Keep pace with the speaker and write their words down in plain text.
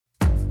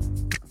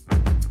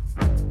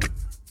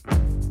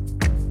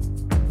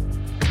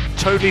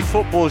Totally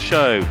Football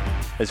Show,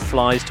 as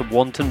flies to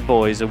wanton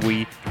boys are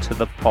we to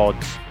the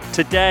pods.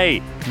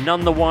 Today,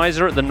 none the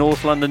wiser at the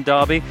North London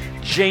derby,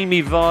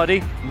 Jamie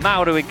Vardy,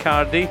 Mauro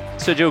Icardi,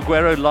 Sergio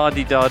Aguero,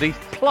 Lardy Dardy,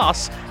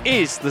 plus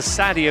is the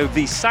Sadio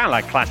v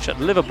Salah clash at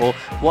Liverpool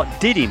what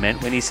Diddy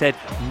meant when he said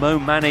Mo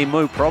Mane,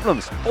 Mo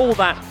problems. All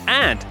that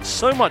and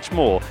so much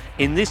more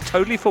in this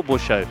Totally Football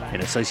Show in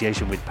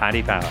association with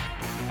Paddy Power.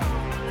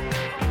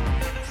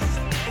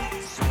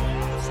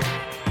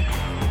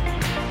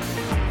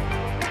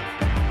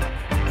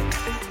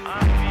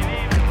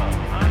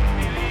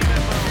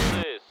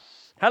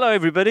 Hello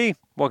everybody,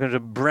 welcome to a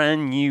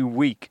brand new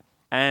week.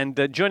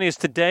 And joining us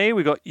today,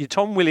 we've got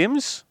Tom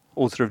Williams,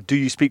 author of Do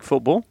You Speak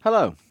Football?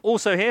 Hello.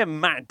 Also here,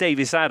 Matt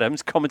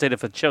Davis-Adams, commentator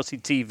for Chelsea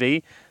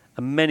TV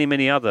and many,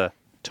 many other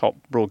top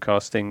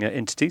broadcasting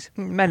entities.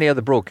 Many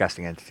other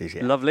broadcasting entities,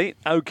 yeah. Lovely.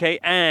 Okay,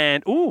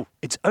 and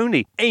it's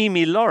only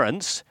Amy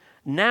Lawrence,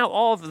 now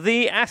of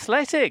The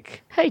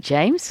Athletic. Hey,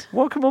 James.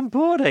 Welcome on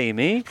board,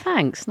 Amy.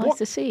 Thanks. Nice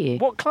to see you.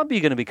 What club are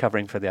you going to be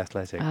covering for The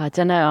Athletic? I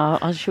don't know.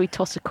 Shall we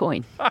toss a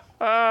coin?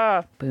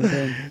 Boom,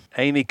 boom.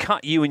 Amy,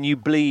 cut you and you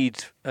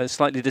bleed.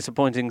 Slightly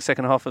disappointing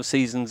second half of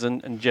seasons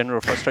and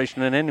general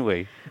frustration in any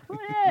way. Well,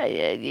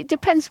 it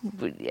depends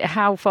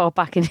how far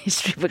back in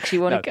history books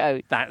you want to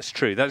go. That's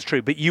true.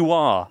 But you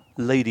are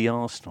Lady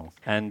Arsenal.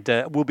 And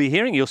we'll be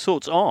hearing your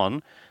thoughts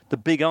on the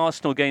big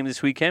Arsenal game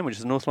this weekend, which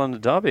is the North London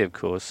derby, of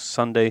course,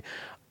 Sunday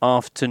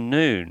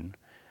afternoon.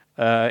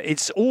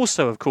 It's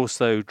also, of course,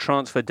 though,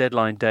 transfer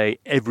deadline day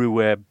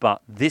everywhere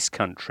but this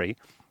country.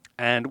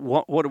 And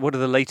what are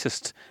the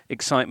latest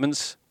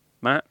excitements,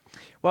 Matt?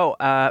 Well,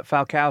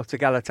 Falcao to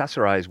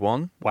Galatasaray is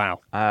one. Wow.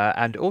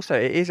 And also,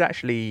 it is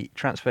actually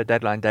transfer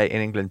deadline day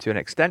in England to an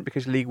extent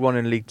because League One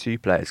and League Two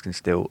players can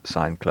still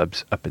sign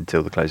clubs up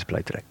until the close of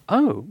play today.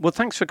 Oh, well,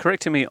 thanks for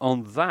correcting me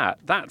on that.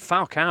 That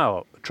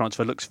Falcao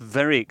transfer looks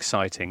very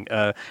exciting.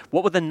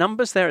 What were the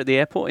numbers there at the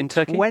airport in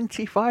Turkey?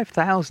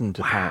 25,000,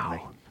 apparently.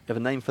 Wow. They have a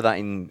name for that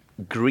in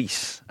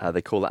Greece.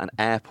 They call it an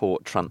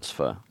airport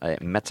transfer,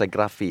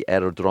 metagrafi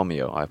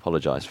aerodromio. I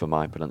apologise for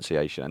my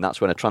pronunciation. And that's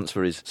when a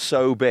transfer is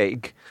so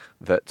big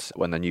that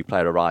when the new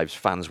player arrives,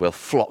 fans will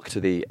flock to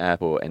the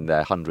airport in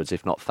their hundreds,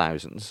 if not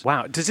thousands.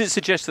 Wow. Does it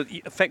suggest that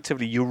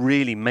effectively you're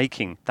really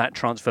making that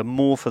transfer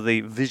more for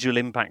the visual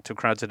impact of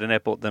crowds at an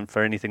airport than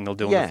for anything they'll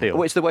do on the field?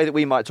 Well, it's the way that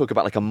we might talk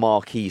about like a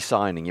marquee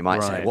signing. You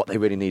might say what they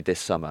really need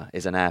this summer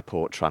is an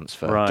airport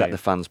transfer. Get the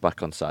fans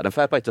back on side. And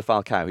fair play to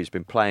Falcao, who's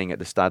been playing at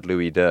the Stade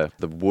Louis II,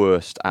 the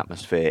worst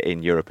atmosphere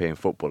in European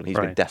football. And he's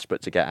been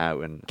desperate to get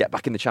out and get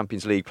back in the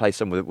Champions League, play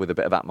some with a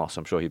bit of atmos.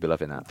 I'm sure he'd be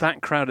loving that.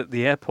 That crowd at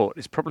the airport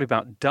is probably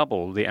about double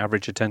the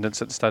average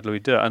attendance at the Stade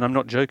Louis II, and I'm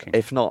not joking.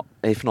 If not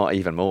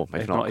even more.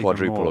 If not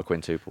quadruple or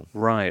quintuple.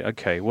 Right,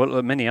 okay.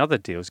 Well, many other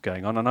deals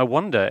going on, and I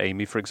wonder,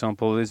 Amy, for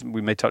example,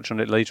 we may touch on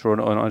it later on,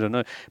 I don't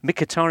know,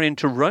 Mkhitaryan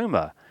to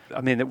Roma.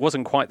 I mean, it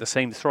wasn't quite the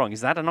same throng.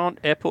 Is that an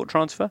airport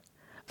transfer?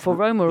 For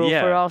Roma or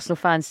for Arsenal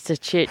fans to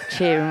cheer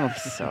him up?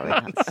 Sorry,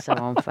 that's so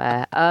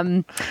unfair.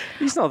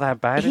 He's not that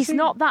bad, He's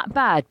not that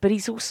bad, but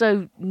he's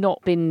also not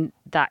been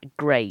that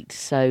great.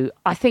 So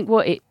I think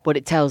what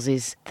it tells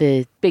is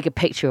the bigger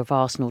picture of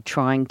Arsenal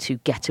trying to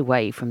get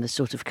away from the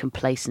sort of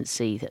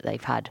complacency that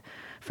they've had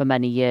for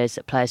many years,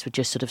 that players would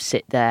just sort of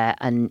sit there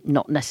and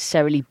not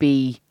necessarily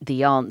be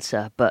the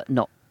answer, but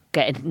not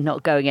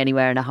going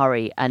anywhere in a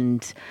hurry.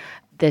 And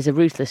there's a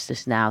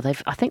ruthlessness now.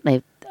 I think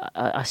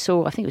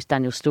it was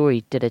Daniel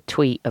Storey did a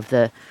tweet of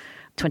the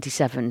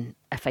 27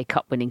 FA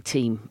Cup winning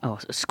team,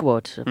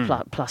 squad,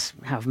 plus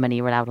however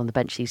many are allowed on the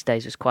bench these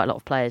days. There's quite a lot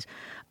of players.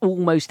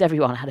 Almost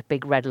everyone had a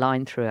big red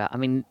line through it. I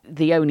mean,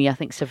 the only, I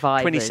think,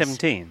 survivors...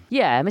 2017?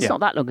 Yeah, I mean, it's not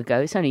that long ago.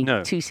 It's only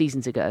 2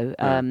 seasons ago.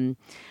 No.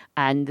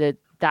 And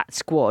that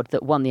squad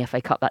that won the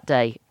FA Cup that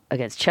day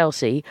against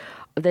Chelsea,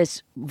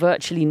 there's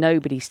virtually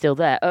nobody still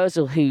there.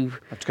 Ozil, who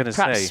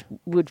perhaps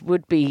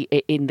would be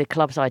in the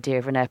club's idea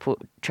of an airport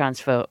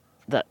transfer,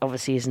 that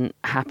obviously isn't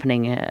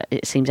happening,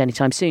 it seems,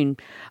 anytime soon.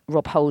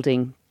 Rob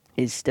Holding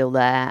is still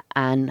there,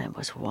 and there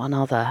was one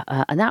other,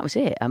 and that was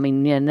it. I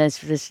mean, and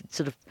there's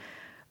sort of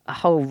a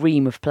whole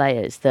ream of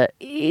players that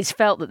it's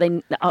felt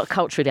that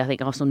culturally, I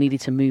think Arsenal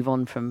needed to move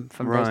on from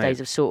those days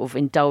of sort of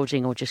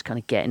indulging or just kind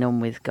of getting on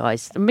with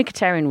guys.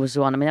 Mkhitaryan was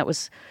one. I mean,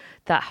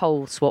 that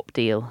whole swap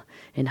deal,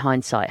 in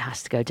hindsight,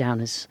 has to go down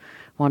as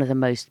one of the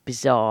most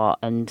bizarre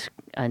and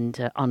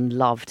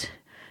unloved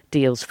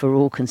deals for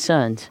all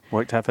concerned.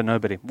 Worked out for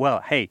nobody.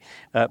 Well, hey,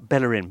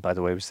 Bellerin, by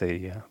the way, was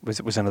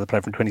another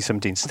player from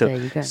 2017,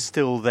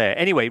 still there.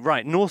 Anyway,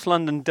 right, North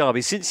London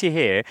derby. Since you're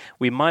here,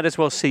 we might as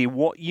well see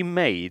what you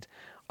made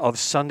of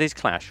Sunday's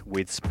clash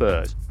with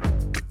Spurs.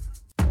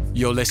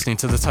 You're listening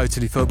to the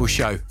Totally Football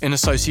Show in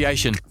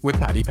association with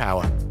Paddy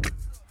Power.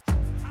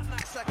 And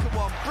that second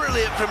one,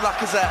 brilliant from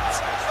Lacazette.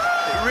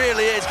 It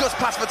really is. Gus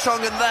past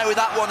Vertonghen there with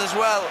that one as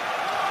well.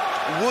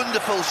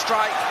 Wonderful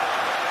strike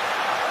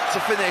to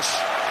finish.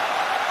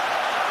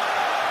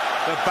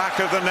 The back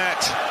of the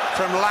net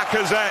from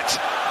Lacazette.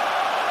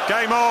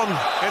 Game on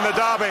in the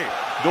derby.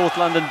 North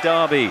London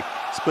derby.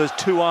 Spurs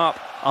 2 up.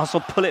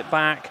 Arsenal pull it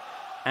back.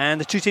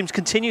 And the two teams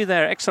continue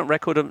their excellent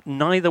record of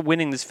neither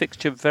winning this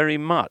fixture very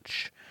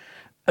much.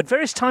 At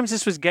various times,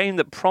 this was a game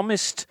that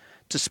promised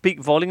to speak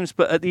volumes,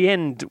 but at the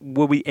end,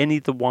 were we any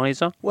the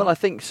wiser? Well, I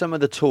think some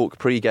of the talk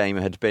pre-game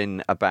had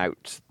been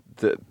about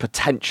the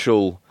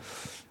potential...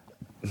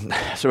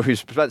 So we've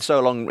spent so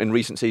long in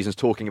recent seasons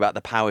talking about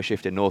the power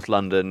shift in North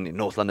London.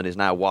 North London is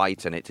now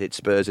white and it's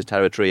Spurs'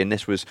 territory, and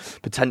this was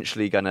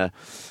potentially going to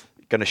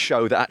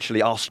show that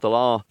actually Arsenal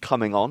are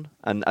coming on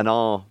and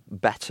are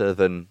better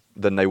than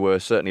they were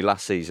certainly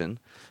last season,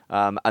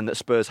 and that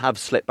Spurs have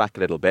slipped back a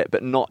little bit,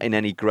 but not in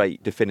any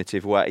great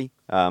definitive way.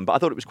 But I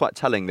thought it was quite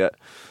telling that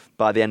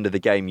by the end of the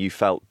game you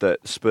felt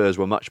that Spurs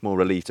were much more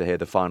relieved to hear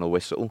the final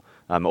whistle.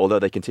 Although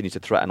they continued to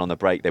threaten on the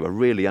break, they were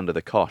really under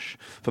the cosh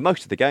for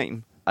most of the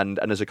game. And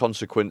as a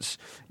consequence,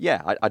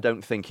 I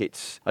don't think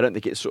it's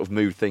sort of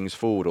moved things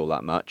forward all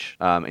that much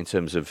in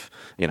terms of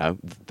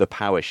the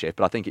power shift.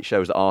 But I think it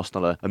shows that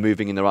Arsenal are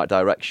moving in the right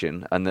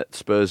direction and that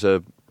Spurs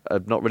are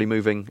not really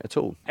moving at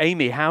all.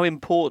 Amy, how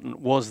important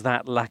was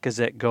that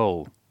Lacazette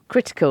goal?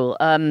 Critical.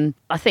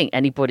 I think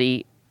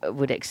anybody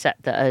would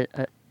accept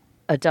that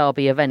a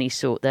derby of any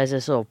sort, there's a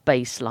sort of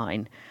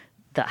baseline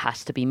that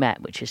has to be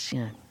met, which is,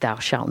 thou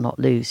shalt not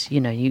lose.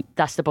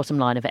 That's the bottom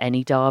line of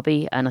any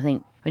derby. And I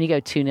think when you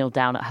go 2-0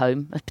 down at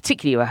home,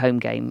 particularly a home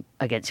game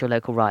against your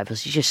local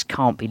rivals, you just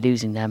can't be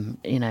losing them,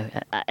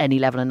 at any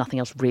level, and nothing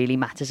else really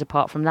matters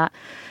apart from that.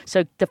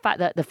 So the fact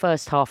that the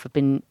first half have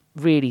been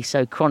really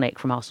so chronic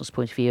from Arsenal's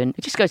point of view, and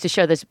it just goes to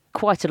show there's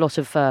quite a lot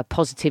of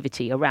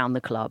positivity around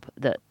the club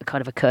that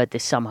kind of occurred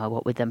this summer,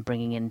 what with them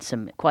bringing in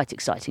some quite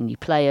exciting new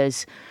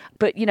players.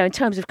 But, in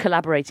terms of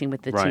collaborating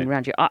with the team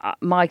around you,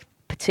 my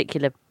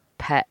particular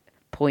pet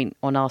point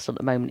on Arsenal at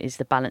the moment is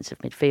the balance of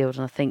midfield,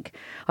 and I think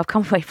I've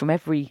come away from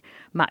every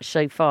match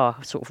so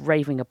far sort of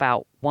raving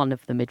about one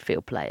of the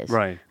midfield players.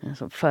 Right.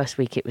 First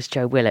week it was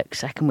Joe Willock,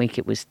 second week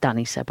it was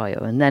Dani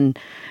Ceballos, and then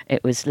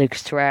it was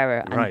Lucas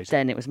Torreira, and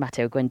then it was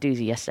Matteo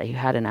Guendouzi yesterday, who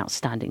had an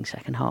outstanding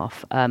second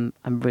half and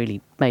really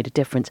made a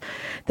difference.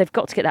 They've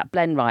got to get that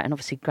blend right, and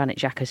obviously Granit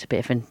Xhaka's a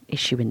bit of an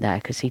issue in there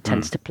because he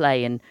tends to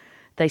play, and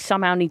they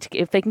somehow need to,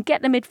 if they can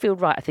get the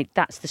midfield right, I think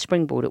that's the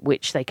springboard at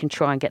which they can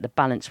try and get the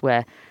balance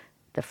where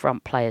the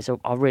front players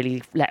are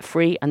really let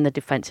free and the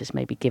defence is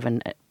maybe given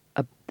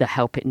the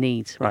help it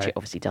needs, which it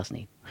obviously does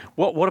need.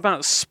 What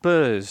about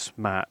Spurs,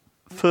 Matt?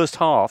 First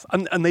half,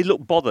 and they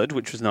looked bothered,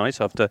 which was nice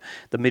after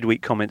the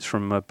midweek comments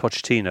from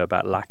Pochettino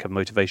about lack of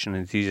motivation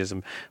and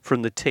enthusiasm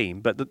from the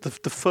team. But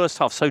the first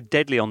half, so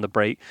deadly on the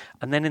break,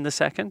 and then in the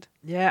second?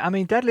 Yeah, I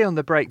mean, deadly on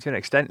the break to an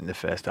extent in the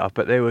first half,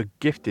 but they were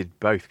gifted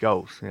both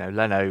goals.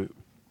 Leno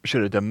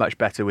should have done much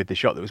better with the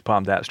shot that was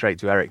palmed out straight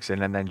to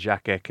Eriksen, and then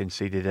Xhaka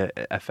conceded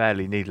a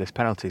fairly needless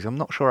penalty. So I'm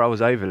not sure I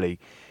was overly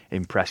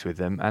impressed with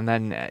them. And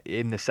then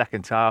in the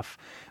second half,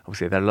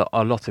 obviously there was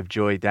a lot of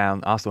joy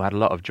down. Arsenal had a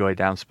lot of joy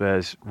down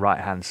Spurs'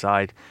 right-hand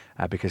side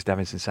because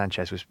Davinson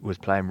Sanchez was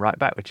playing right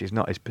back, which is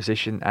not his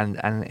position. And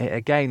it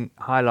again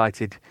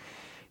highlighted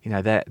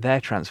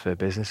their transfer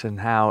business and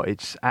how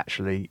it's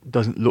actually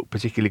doesn't look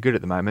particularly good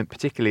at the moment,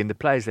 particularly in the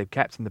players they've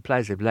kept and the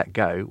players they've let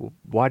go.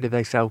 Why did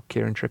they sell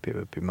Kieran Trippier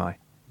would be my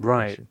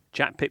question.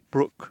 Jack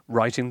Pickbrook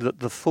writing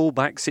that the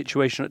full-back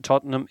situation at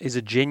Tottenham is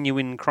a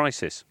genuine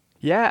crisis.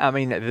 Yeah, I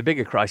mean, the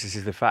bigger crisis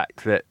is the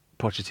fact that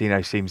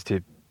Pochettino seems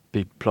to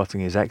be plotting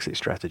his exit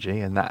strategy,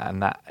 and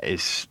that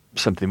is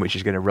something which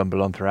is going to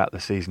rumble on throughout the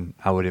season,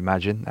 I would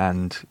imagine.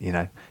 And,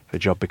 if a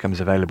job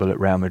becomes available at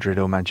Real Madrid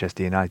or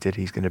Manchester United,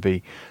 he's going to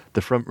be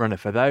the front runner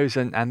for those,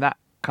 and that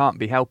can't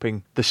be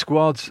helping the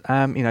squads,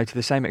 to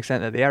the same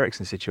extent that the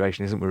Eriksen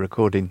situation isn't. We're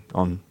recording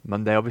on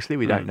Monday, obviously.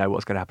 We don't know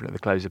what's going to happen at the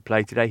close of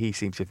play today. He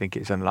seems to think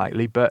it's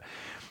unlikely, but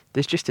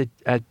there's just a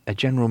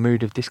general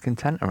mood of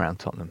discontent around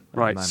Tottenham.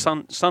 Right,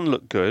 Son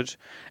looked good.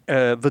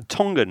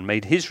 Vertonghen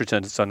made his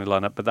return to the starting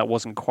lineup, but that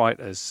wasn't quite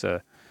as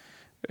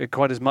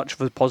much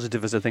of a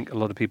positive as I think a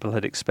lot of people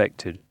had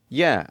expected.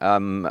 Yeah,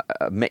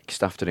 a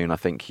mixed afternoon, I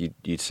think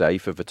you'd say,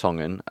 for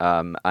Vertonghen.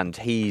 And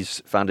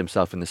he's found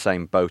himself in the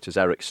same boat as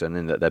Eriksen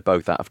in that they're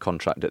both out of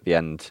contract at the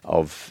end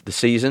of the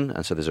season.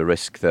 And so there's a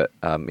risk that,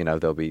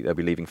 they'll be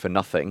leaving for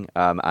nothing.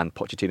 And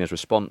Pochettino's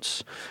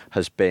response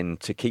has been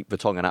to keep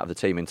Vertonghen out of the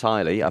team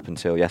entirely up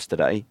until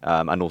yesterday,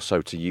 and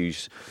also to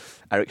use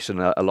Eriksen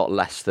a lot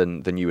less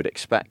than you would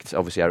expect.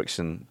 Obviously,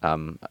 Eriksen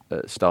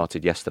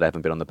started yesterday,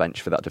 having been on the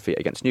bench for that defeat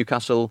against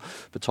Newcastle.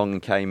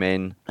 Vertonghen came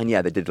in, and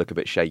they did look a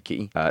bit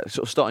shaky.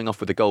 Sort of starting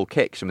off with the goal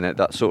kicks. I mean,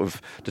 that sort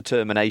of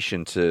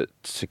determination to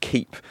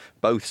keep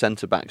both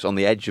centre-backs on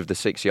the edge of the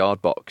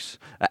 6-yard box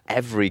at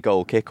every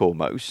goal kick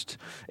almost,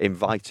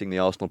 inviting the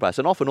Arsenal press.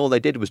 And often all they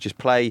did was just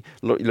play,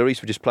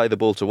 Lloris would just play the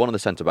ball to one of the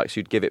centre-backs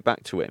who'd give it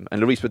back to him.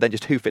 And Lloris would then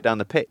just hoof it down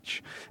the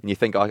pitch. And you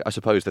think, I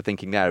suppose the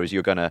thinking there is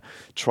you're going to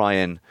try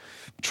and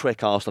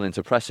trick Arsenal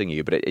into pressing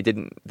you, but it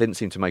didn't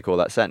seem to make all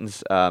that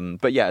sense.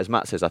 But yeah, as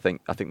Matt says, I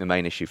think the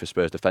main issue for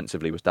Spurs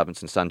defensively was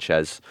Davinson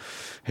Sanchez,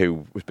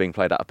 who was being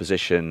played out of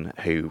position,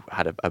 who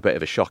had a bit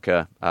of a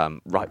shocker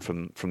right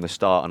from the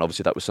start, and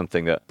obviously that was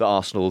something that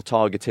Arsenal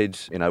targeted,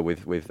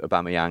 with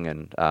Aubameyang,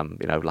 and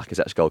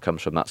Lacazette's goal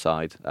comes from that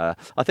side.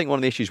 I think one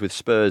of the issues with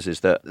Spurs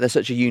is that they're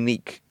such a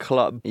unique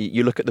club.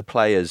 You look at the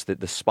players,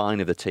 the spine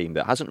of the team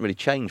that hasn't really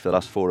changed for the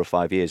last 4 or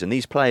 5 years, and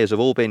these players have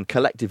all been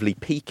collectively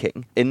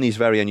peaking in these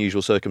very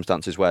unusual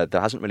circumstances where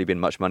there hasn't really been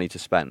much money to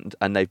spend,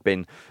 and they've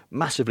been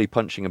massively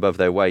punching above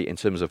their weight in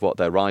terms of what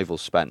their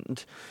rivals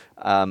spend.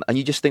 And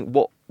you just think,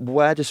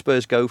 where do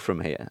Spurs go from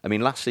here? I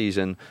mean, last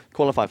season,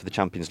 qualified for the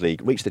Champions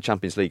League, reached the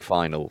Champions League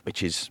final,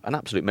 which is an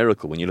absolute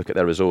miracle when you look at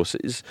their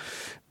resources.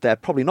 They're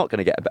probably not going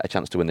to get a better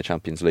chance to win the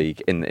Champions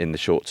League in the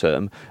short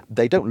term.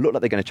 They don't look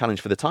like they're going to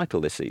challenge for the title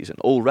this season.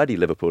 Already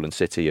Liverpool and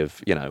City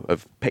have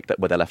picked up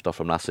where they left off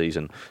from last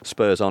season.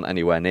 Spurs aren't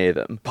anywhere near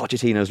them.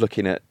 Pochettino's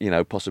looking at,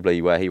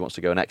 possibly where he wants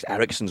to go next.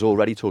 Eriksen's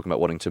already talking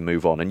about wanting to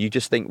move on. And you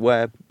just think,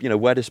 where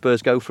do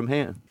Spurs go from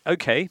here?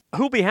 Okay.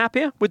 Who'll be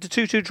happier with the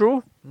 2-2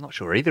 draw? I'm not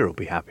sure either will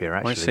be happier,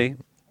 actually. I see.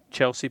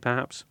 Chelsea,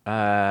 perhaps?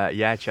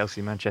 Yeah,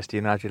 Chelsea, Manchester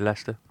United,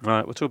 Leicester. All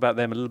right, we'll talk about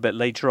them a little bit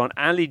later on.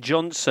 Ali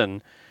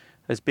Johnson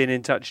has been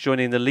in touch,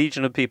 joining the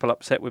legion of people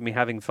upset with me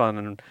having fun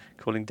and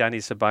calling Danny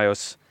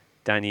Ceballos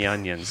Danny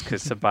Onions,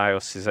 because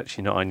Ceballos is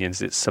actually not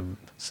onions, it's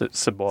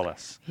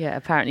Cebollas. Yeah,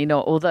 apparently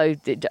not. Although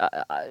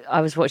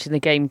I was watching the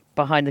game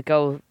behind the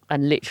goal,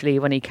 and literally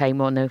when he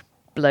came on, a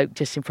bloke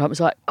just in front was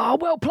like, "Oh,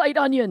 well played,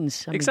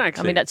 Onions."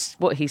 Exactly. I mean, that's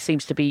what he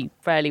seems to be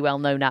fairly well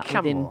known at.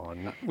 Come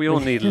on, we all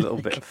need a little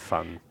bit of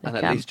fun. And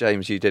at least,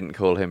 James, you didn't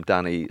call him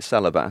Danny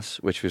Celebas,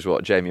 which was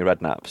what Jamie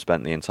Redknapp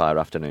spent the entire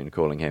afternoon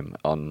calling him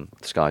on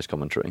Sky's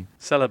commentary.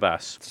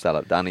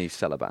 Danny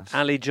Celebas.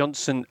 Ali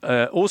Johnson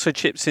also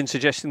chips in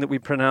suggesting that we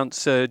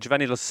pronounce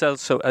Giovanni Lo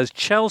Celso as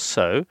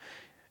Celso,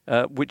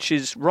 which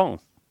is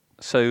wrong.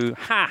 So,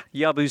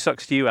 Yabu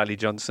sucks to you, Ali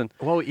Johnson.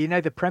 Well,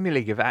 the Premier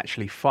League have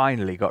actually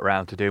finally got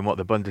round to doing what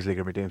the Bundesliga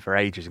have been doing for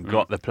ages and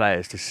got the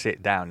players to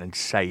sit down and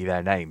say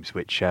their names,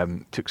 which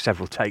took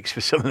several takes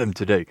for some of them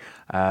to do.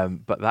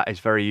 But that is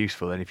very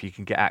useful, and if you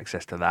can get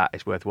access to that,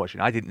 it's worth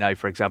watching. I didn't know,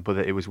 for example,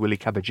 that it was Willy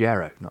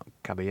Caballero, not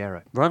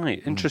Caballero.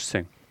 Right,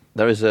 interesting.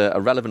 There is a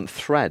relevant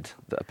thread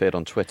that appeared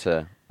on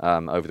Twitter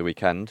over the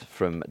weekend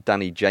from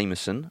Danny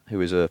Jameson,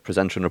 who is a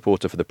presenter and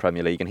reporter for the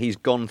Premier League, and he's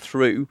gone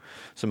through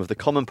some of the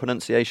common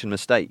pronunciation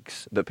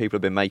mistakes that people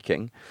have been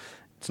making.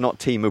 It's not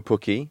Teemu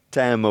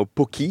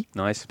Pukki.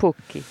 Nice.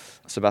 Pukki.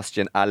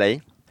 Sebastian Haller.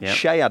 Yep.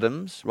 Che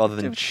Adams rather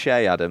than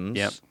Che Adams.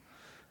 Yep.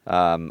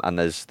 And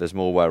there's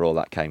more where all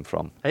that came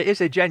from. It is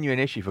a genuine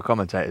issue for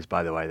commentators,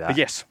 by the way, that.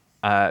 Yes.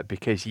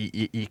 Because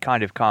you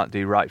kind of can't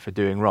do right for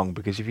doing wrong,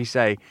 because if you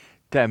say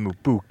Teemu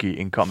Pukki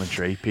in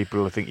commentary,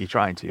 people will think you're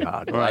trying too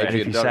hard. Right. And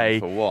if you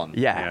say, for one.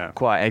 Yeah,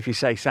 quite. And if you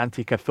say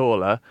Santi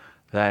Cazorla,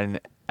 then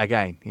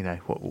again,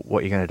 what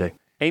are you going to do?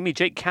 Amy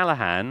Jake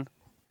Callahan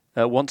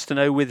wants to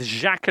know, with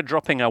Xhaka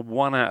dropping a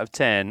 1 out of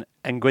 10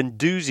 and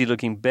Guendouzi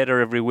looking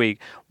better every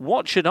week,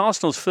 what should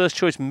Arsenal's first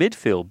choice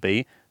midfield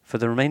be for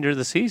the remainder of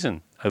the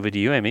season? Over to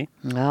you, Amy.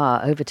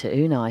 Over to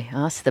Unai.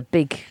 That's the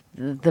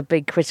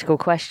big critical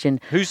question.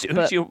 Who's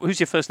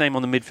your first name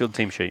on the midfield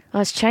team sheet?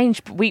 It's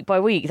changed week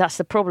by week. That's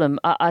the problem.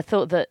 I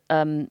thought that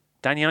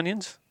Danny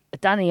Onions.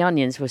 Danny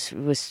Onions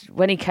was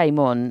when he came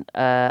on,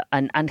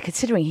 and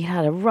considering he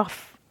had a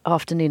rough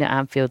afternoon at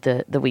Anfield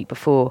the week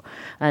before,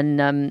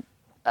 and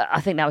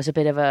I think that was a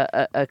bit of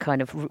a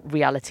kind of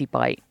reality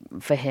bite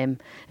for him,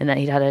 and that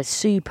he'd had a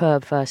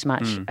superb first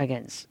match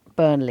against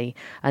Burnley,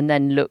 and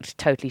then looked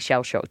totally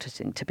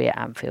shell-shocked to be at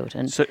Anfield.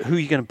 And so who are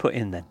you going to put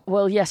in then?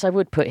 Well, yes, I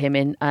would put him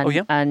in.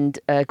 And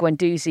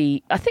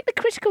Guendouzi. I think the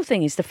critical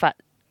thing is the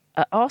fact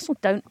Arsenal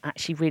don't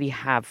actually really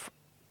have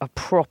a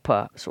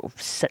proper sort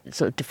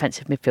of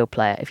defensive midfield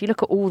player. If you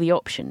look at all the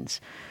options,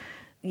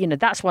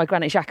 that's why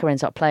Granit Xhaka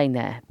ends up playing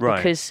there. Right.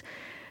 Because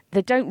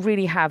they don't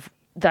really have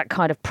that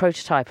kind of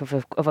prototype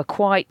of a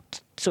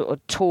quite sort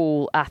of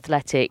tall,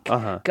 athletic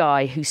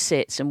guy who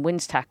sits and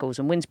wins tackles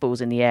and wins balls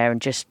in the air and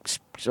just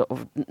sort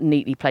of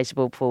neatly plays the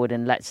ball forward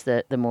and lets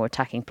the more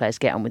attacking players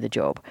get on with the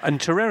job. And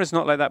Torreira's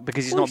not like that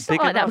because he's not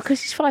big like enough? That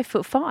because he's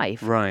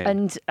 5'5". Right.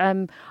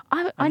 And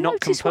I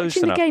noticed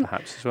watching the game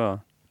perhaps as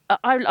well.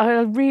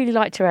 I really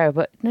like Torreira,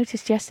 but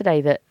noticed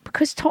yesterday that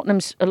because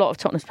a lot of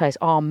Tottenham's players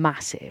are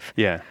massive.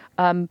 Yeah.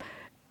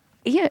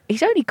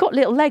 He's only got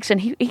little legs,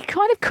 and he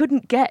kind of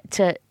couldn't get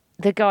to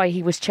the guy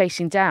he was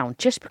chasing down,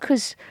 just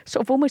because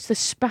sort of almost the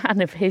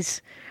span of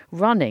his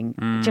running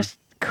just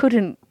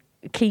couldn't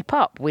keep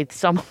up with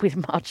someone with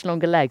much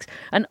longer legs.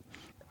 And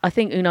I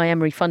think Unai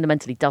Emery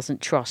fundamentally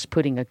doesn't trust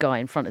putting a guy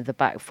in front of the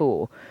back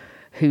four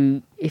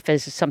who, if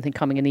there's something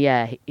coming in the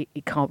air,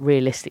 he can't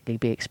realistically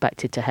be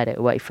expected to head it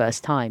away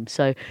first time.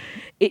 So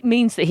it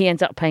means that he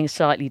ends up playing a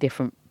slightly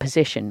different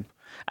position.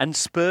 And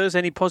Spurs,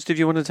 any positive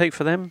you want to take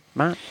for them,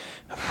 Matt?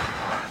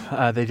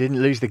 They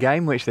didn't lose the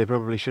game, which they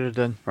probably should have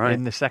done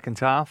in the second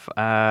half.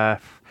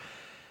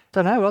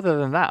 Don't know. Other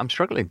than that, I'm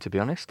struggling, to be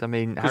honest. I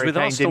mean, Harry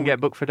Kane didn't get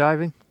booked for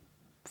diving.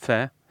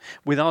 Fair.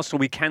 With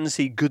Arsenal, we can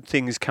see good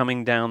things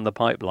coming down the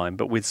pipeline,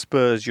 but with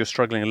Spurs, you're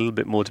struggling a little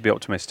bit more to be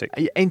optimistic.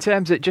 In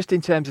terms of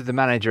the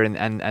manager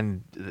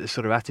and the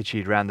sort of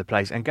attitude around the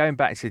place, and going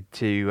back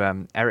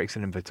to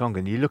Eriksen and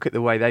Vertonghen, you look at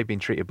the way they've been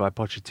treated by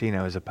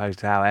Pochettino as opposed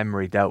to how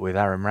Emery dealt with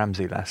Aaron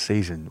Ramsey last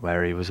season,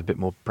 where he was a bit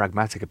more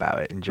pragmatic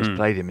about it and just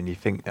played him, and you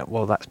think that,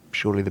 well, that's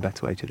surely the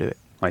better way to do it.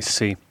 I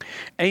see.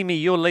 Amy,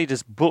 your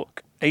latest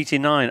book,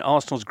 89,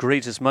 Arsenal's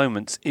Greatest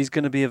Moments, is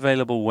going to be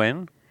available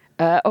when?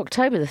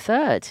 October the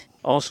 3rd.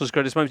 Arsenal's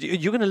greatest moments.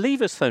 You're going to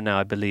leave us, though, now,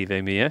 I believe,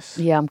 Amy, yes?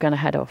 Yeah, I'm going to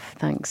head off.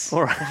 Thanks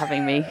for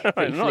having me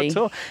briefly. Not at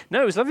all.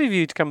 No, it was lovely of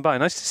you to come by.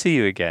 Nice to see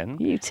you again.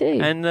 You too.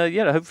 And,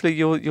 hopefully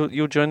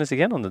you'll join us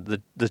again on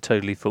the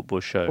Totally Football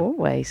Show.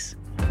 Always.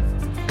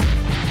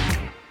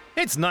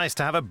 It's nice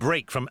to have a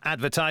break from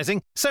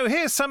advertising, so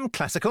here's some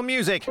classical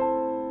music.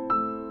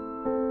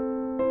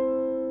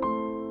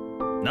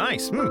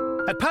 Nice.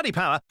 At Paddy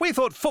Power, we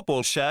thought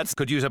football shirts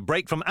could use a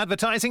break from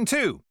advertising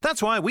too.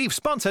 That's why we've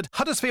sponsored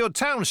Huddersfield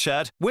Town's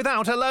shirt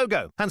without a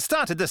logo and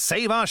started the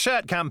Save Our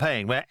Shirt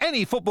campaign, where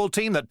any football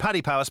team that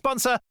Paddy Power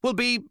sponsor will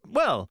be,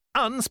 well,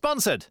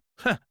 unsponsored.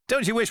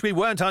 Don't you wish we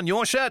weren't on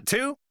your shirt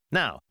too?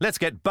 Now, let's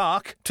get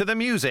bark to the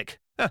music.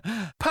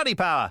 Paddy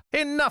Power,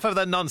 enough of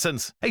the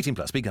nonsense. 18+,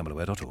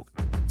 begambleaware.org.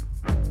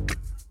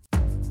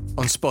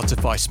 On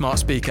Spotify, smart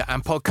speaker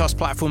and podcast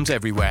platforms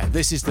everywhere,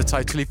 this is the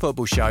Totally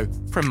Football Show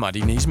from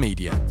Muddy Knees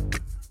Media.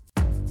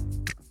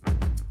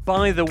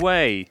 By the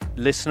way,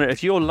 listener,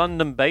 if you're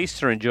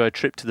London-based or enjoy a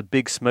trip to the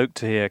Big Smoke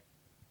to hear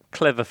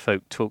clever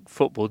folk talk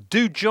football,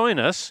 do join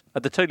us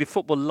at the Totally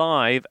Football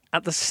Live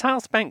at the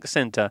South Bank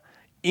Centre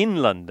in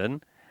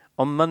London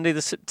on Monday,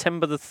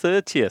 September the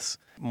 30th.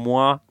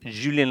 Moi,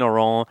 Julien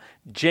Laurent,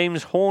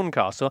 James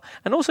Horncastle,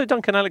 and also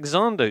Duncan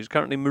Alexander, who's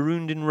currently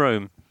marooned in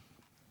Rome.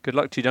 Good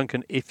luck to you,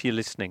 Duncan, if you're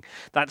listening.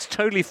 That's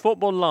Totally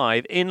Football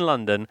Live in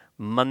London,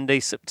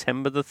 Monday,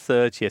 September the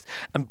 30th.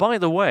 And by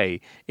the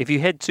way, if you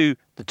head to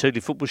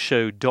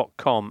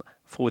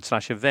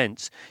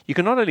thetotallyfootballshow.com/events, you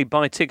can not only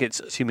buy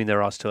tickets, assuming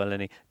there are still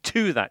any,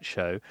 to that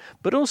show,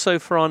 but also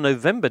for our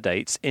November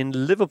dates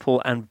in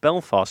Liverpool and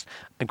Belfast,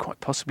 and quite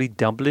possibly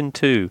Dublin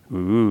too.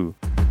 Ooh.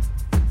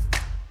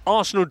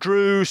 Arsenal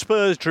drew,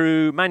 Spurs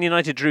drew, Man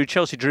United drew,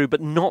 Chelsea drew, but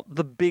not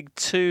the big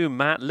two,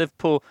 Matt.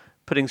 Liverpool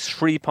putting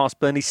 3 past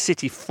Burnley,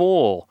 City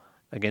 4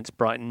 against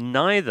Brighton.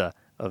 Neither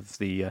of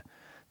the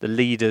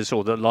leaders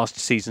or the last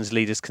season's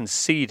leaders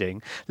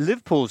conceding.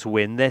 Liverpool's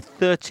win, their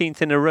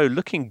 13th in a row,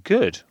 looking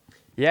good.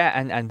 Yeah,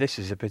 and this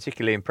is a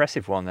particularly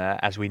impressive one.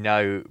 As we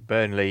know,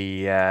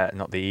 Burnley,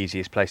 not the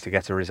easiest place to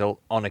get a result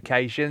on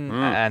occasion.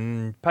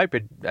 And Pope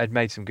had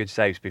made some good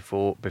saves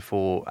before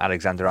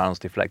Alexander Arnold's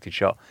deflected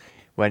shot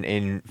went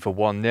in for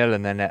 1-0,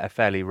 and then a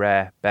fairly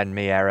rare Ben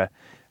Mee error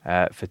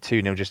for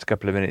 2-0 just a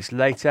couple of minutes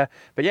later.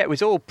 But yeah, it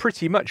was all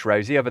pretty much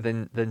rosy other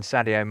than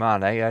Sadio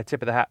Mane.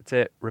 Tip of the hat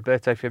to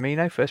Roberto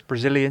Firmino, first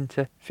Brazilian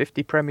to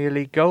 50 Premier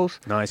League goals.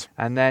 Nice.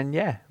 And then,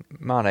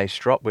 Mane's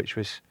strop, which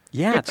was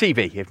good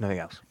TV, if nothing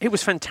else. It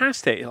was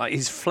fantastic. Like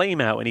his flame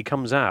out when he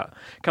comes off,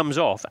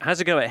 has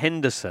a go at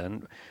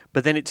Henderson,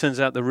 but then it turns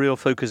out the real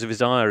focus of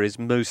his ire is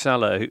Mo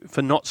Salah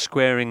for not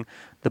squaring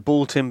the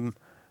ball to him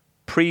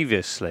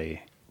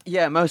previously.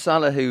 Yeah, Mo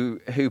Salah, who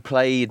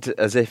played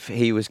as if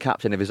he was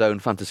captain of his own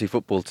fantasy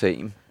football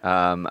team,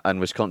 and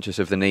was conscious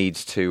of the need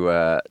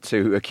to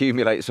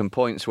accumulate some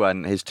points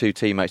when his two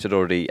teammates had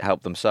already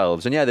helped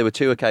themselves. And yeah, there were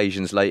 2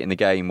 occasions late in the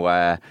game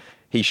where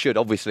he should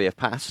obviously have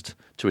passed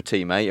to a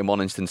teammate. In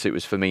one instance it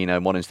was Firmino,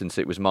 in one instance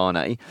it was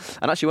Mane.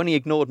 And actually when he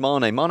ignored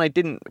Mane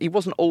he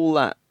wasn't all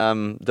that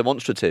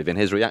demonstrative in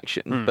his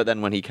reaction. But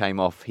then when he came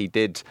off, he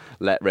did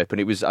let rip.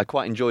 And I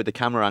quite enjoyed the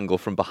camera angle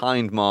from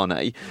behind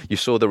Mane. You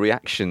saw the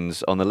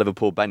reactions on the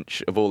Liverpool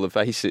bench of all the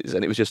faces,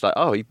 and it was just like,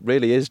 oh, he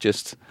really is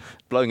just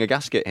blowing a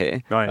gasket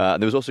here. Right.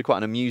 There was also quite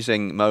an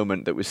amusing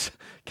moment that was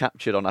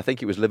captured on, I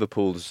think it was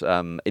Liverpool's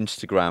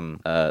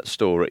Instagram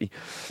story,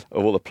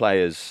 of all the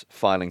players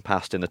filing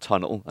past in the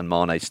tunnel, and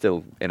Mane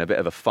still in a bit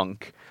of a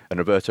funk, and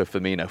Roberto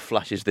Firmino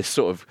flashes this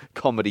sort of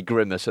comedy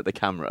grimace at the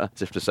camera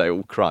as if to say,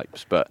 oh,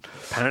 cripes. But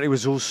apparently it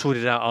was all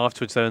sorted out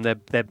afterwards, though, and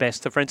they're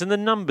best of friends. And the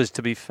numbers,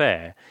 to be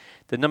fair,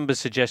 the numbers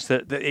suggest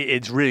that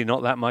it's really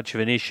not that much of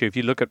an issue. If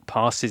you look at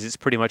passes, it's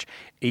pretty much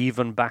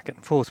even back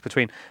and forth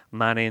between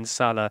Mane and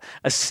Salah.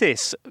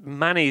 Assists,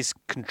 Mane's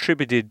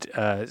contributed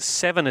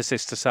 7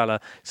 assists to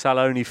Salah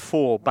only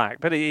 4 back.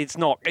 But it's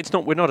not.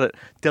 We're not at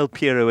Del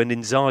Piero and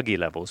Inzaghi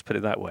levels, put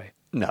it that way.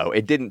 No,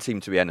 it didn't seem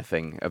to be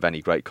anything of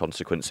any great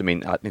consequence. I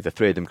mean, I think the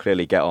 3 of them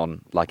clearly get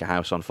on like a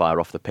house on fire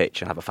off the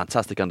pitch and have a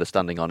fantastic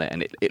understanding on it.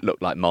 And it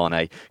looked like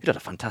Mane, who'd had a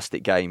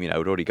fantastic game, had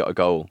already got a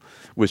goal,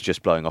 was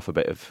just blowing off a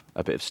bit of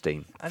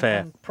steam.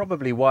 Fair. And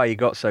probably why he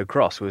got so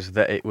cross was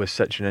that it was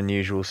such an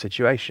unusual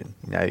situation.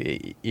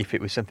 If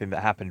it was something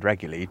that happened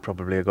regularly, he'd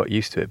probably have got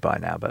used to it by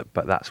now.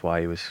 But that's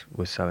why he was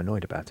so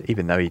annoyed about it,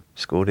 even though he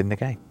scored in the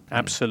game.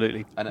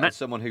 Absolutely. And as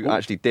someone who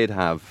actually did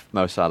have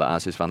Mo Salah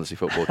as his fantasy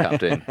football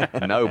captain,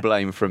 no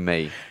blame from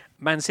me.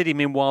 Man City,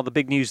 meanwhile, the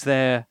big news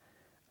there,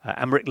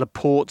 Aymeric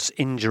Laporte's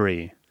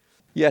injury.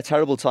 Yeah,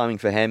 terrible timing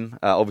for him.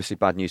 Obviously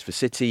bad news for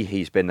City.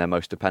 He's been their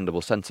most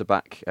dependable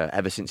centre-back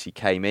ever since he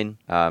came in.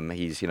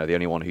 He's the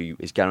only one who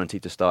is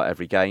guaranteed to start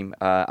every game.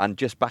 And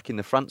just back in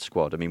the France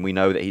squad. I mean, we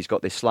know that he's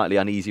got this slightly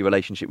uneasy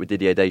relationship with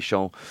Didier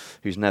Deschamps,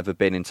 who's never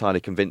been entirely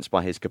convinced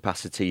by his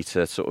capacity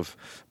to sort of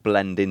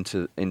blend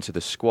into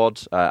the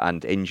squad.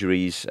 And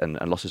injuries and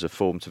losses of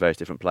form to various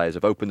different players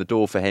have opened the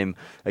door for him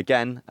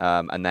again.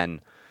 And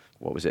then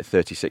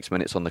 36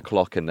 minutes on the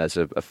clock, and there's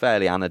a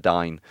fairly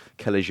anodyne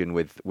collision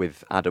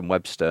with Adam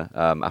Webster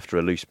after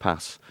a loose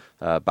pass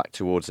back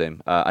towards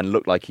him, and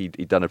looked like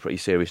he'd done a pretty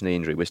serious knee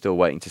injury. We're still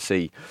waiting to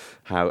see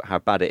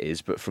how bad it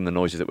is, but from the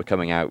noises that were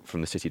coming out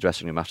from the City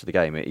dressing room after the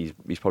game,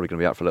 he's probably going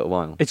to be out for a little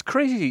while. It's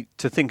crazy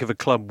to think of a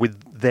club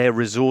with their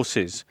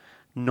resources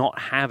not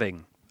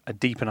having a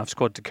deep enough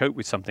squad to cope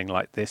with something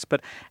like this,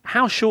 but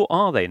how short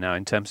are they now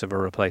in terms of a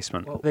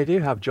replacement? Well, they do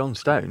have John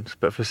Stones,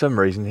 but for some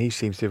reason he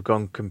seems to have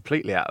gone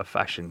completely out of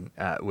fashion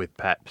with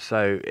Pep,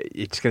 so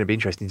it's going to be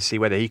interesting to see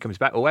whether he comes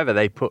back or whether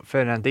they put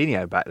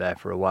Fernandinho back there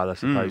for a while, I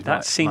suppose.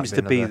 That seems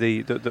to be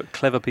the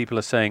clever people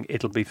are saying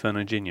it'll be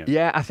Fernandinho.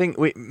 Yeah, I think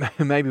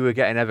maybe we're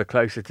getting ever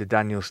closer to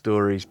Daniel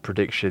Story's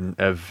prediction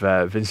of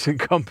Vincent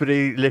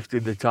Kompany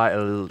lifting the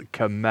title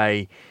come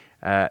May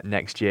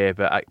next year.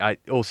 But I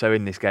also,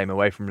 in this game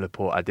away from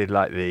Laporte, I did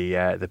like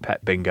the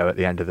Pep bingo at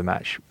the end of the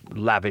match.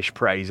 Lavish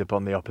praise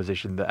upon the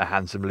opposition that are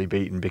handsomely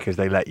beaten because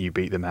they let you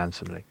beat them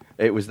handsomely.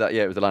 It was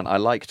the line. I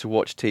like to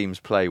watch teams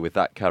play with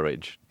that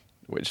courage,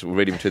 which,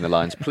 reading between the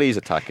lines, please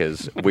attack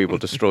us, we will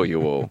destroy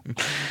you all.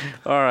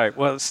 All right,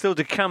 well, still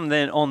to come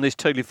then on this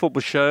Totally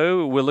Football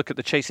show, we'll look at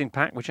the chasing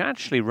pack, which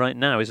actually right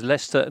now is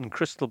Leicester and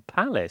Crystal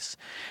Palace.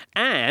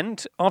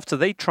 And after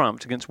they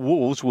triumphed against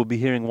Wolves, we'll be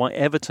hearing why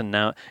Everton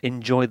now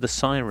enjoy the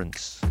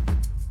sirens.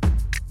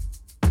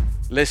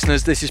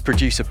 Listeners, this is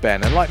producer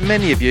Ben, and like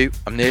many of you,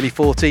 I'm nearly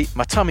 40,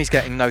 my tummy's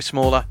getting no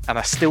smaller, and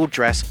I still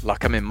dress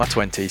like I'm in my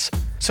 20s.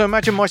 So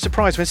imagine my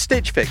surprise when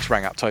Stitch Fix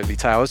rang up Totally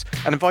Towers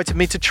and invited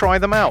me to try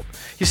them out.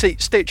 You see,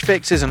 Stitch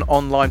Fix is an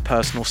online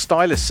personal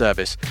stylist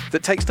service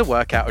that takes the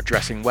work out of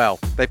dressing well.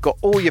 They've got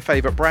all your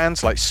favourite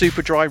brands like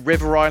Superdry,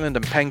 River Island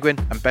and Penguin,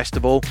 and best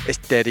of all, it's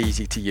dead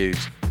easy to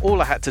use.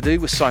 All I had to do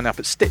was sign up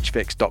at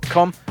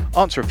stitchfix.com,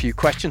 answer a few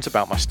questions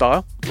about my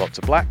style, lots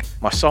of black,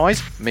 my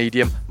size,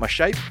 medium, my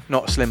shape,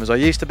 not as slim as I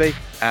used to be,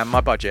 and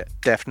my budget,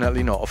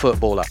 definitely not a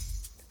footballer.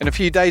 In a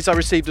few days I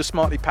received a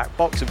smartly packed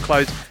box of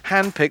clothes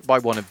handpicked by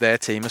one of their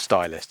team of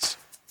stylists.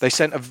 They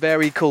sent a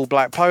very cool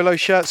black polo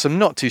shirt, some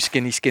not too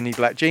skinny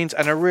black jeans,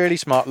 and a really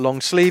smart long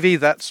sleevey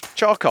that's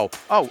charcoal.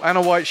 Oh, and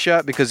a white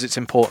shirt because it's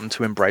important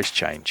to embrace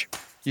change.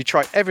 You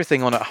try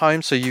everything on at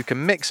home so you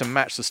can mix and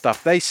match the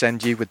stuff they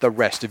send you with the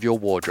rest of your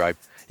wardrobe.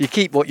 You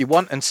keep what you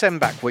want and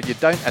send back what you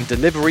don't, and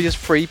delivery is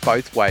free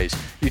both ways.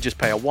 You just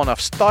pay a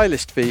one-off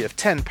stylist fee of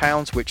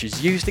 £10, which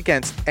is used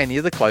against any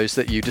of the clothes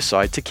that you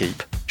decide to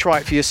keep. Try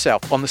it for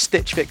yourself on the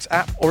Stitch Fix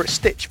app or at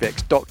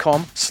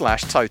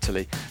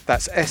stitchfix.com/totally.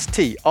 That's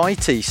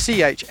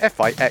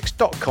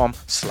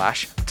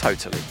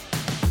stitchfix.com/totally.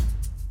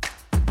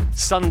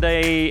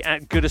 Sunday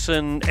at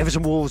Goodison,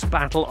 Everton Wolves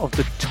battle of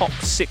the top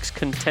 6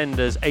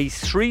 contenders, a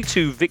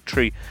 3-2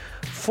 victory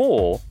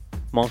for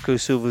Marco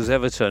Silva's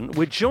Everton.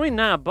 We're joined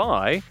now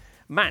by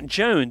Matt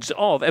Jones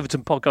of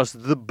Everton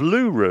podcast The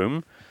Blue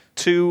Room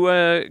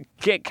to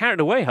get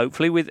carried away,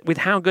 hopefully, with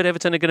how good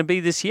Everton are going to be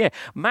this year.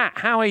 Matt,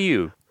 how are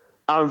you?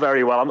 I'm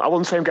very well. I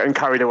wouldn't say I'm getting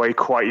carried away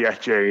quite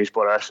yet, James,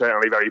 but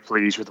certainly very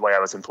pleased with the way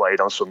Everton played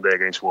on Sunday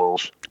against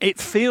Wolves. It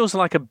feels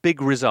like a big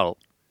result.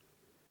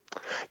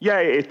 Yeah,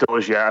 it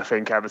does, yeah. I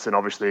think Everton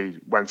obviously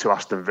went to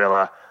Aston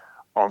Villa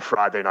on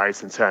Friday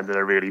night and turned in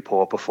a really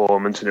poor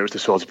performance, and it was the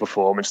sort of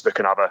performance that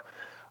can have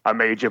a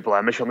major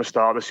blemish on the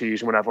start of the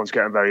season when everyone's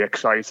getting very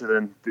excited.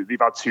 And they've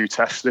had 2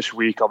 tests this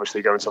week,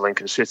 obviously going to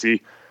Lincoln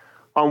City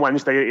on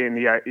Wednesday in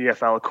the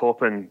EFL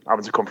Cup and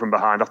having to come from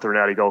behind after an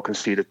early goal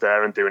conceded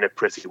there and doing it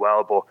pretty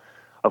well. But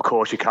of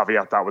course, you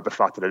caveat that with the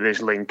fact that it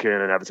is Lincoln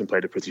and Everton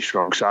played a pretty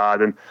strong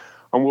side. And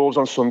Wolves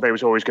on Sunday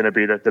was always going to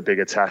be the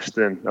bigger test.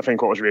 And I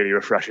think what was really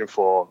refreshing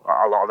for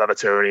a lot of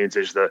Evertonians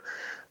is that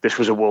this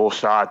was a Wolves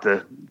side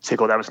that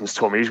tickled Everton's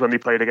tummies when they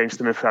played against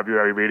them in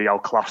February, really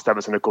outclassed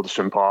Everton at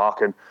Goodison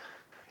Park. And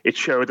it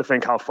showed, I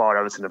think, how far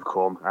Everton have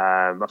come.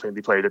 I think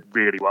they played it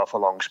really well for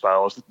long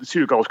spells. The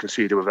 2 goals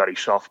conceded were very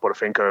soft, but I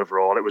think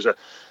overall it was a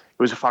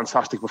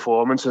fantastic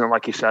performance. And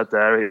like you said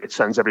there, it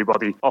sends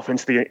everybody off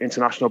into the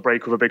international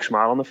break with a big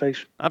smile on their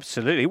face.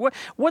 Absolutely.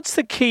 What's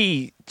the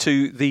key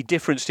to the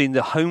difference in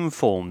the home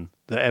form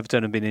that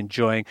Everton have been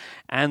enjoying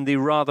and the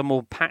rather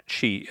more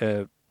patchy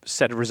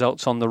set of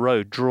results on the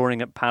road,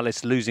 drawing at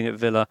Palace, losing at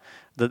Villa,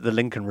 the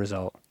Lincoln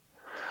result?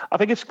 I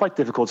think it's quite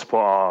difficult to put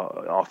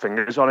our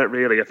fingers on it,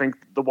 really. I think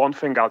the one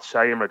thing I'd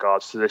say in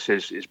regards to this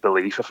is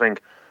belief. I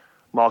think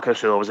Marco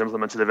Silva's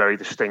implemented a very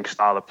distinct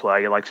style of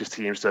play. He likes his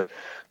teams to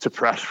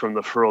press from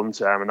the front,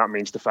 and that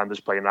means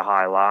defenders playing a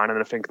high line. And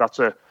I think that's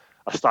a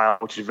a style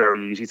which is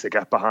very easy to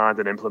get behind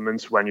and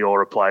implement when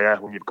you're a player,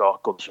 when you've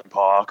got Goodison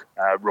Park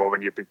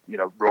roaring you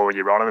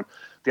on. And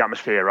the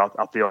atmosphere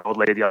at the Old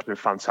Lady has been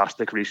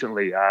fantastic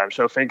recently.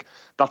 So I think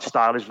that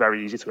style is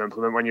very easy to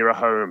implement when you're at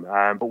home.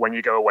 But when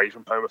you go away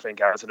from home, I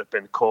think Everton have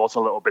been caught a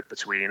little bit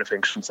between. I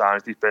think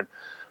sometimes they've been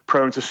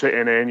prone to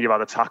sitting in. You've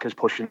had attackers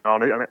pushing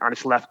on it, and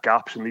it's left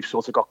gaps, and they've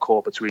sort of got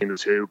caught between the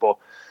two. But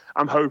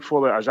I'm hopeful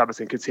that as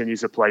Everton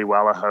continues to play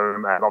well at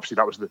home, and obviously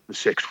that was the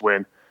sixth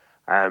win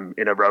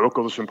in a row at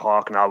Goodison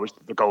Park. Now was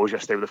the goals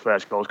yesterday were the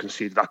first goals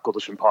conceded at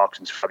Goodison Park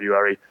since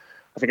February.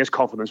 I think as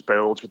confidence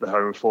builds with the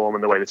home form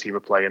and the way the team are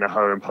playing at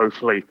home,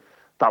 hopefully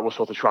that will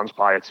sort of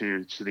transpire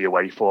to the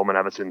away form, and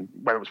Everton,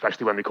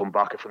 especially when they come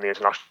back from the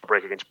international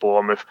break against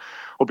Bournemouth,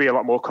 will be a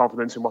lot more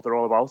confident in what they're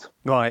all about.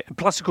 Right.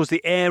 Plus, of course,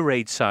 the air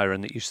raid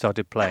siren that you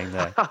started playing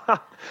there.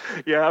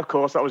 Yeah, of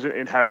course. That was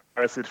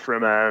inherited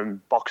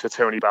from boxer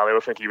Tony Bellew. I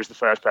think he was the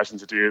first person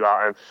to do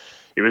that, and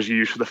it was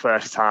used for the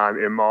first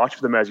time in March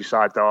for the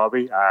Merseyside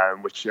derby,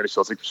 which is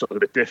sort of a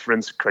bit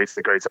different, creates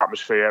a great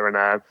atmosphere,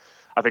 and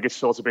I think it's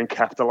sort of been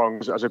kept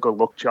along as a good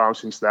luck charm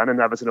since then, and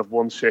Everton have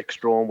won 6,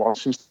 drawn 1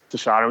 since the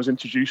siren was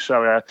introduced.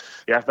 So,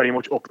 very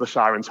much up the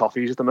siren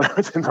toffees at the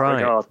moment in that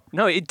regard.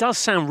 No, it does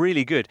sound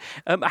really good.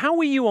 How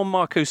were you on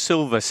Marco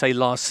Silva, say,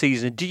 last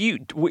season?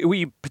 Were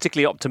you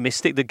particularly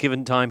optimistic that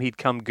given time he'd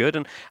come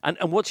good? And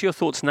what's your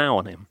thoughts now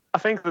on him? I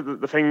think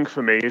that the thing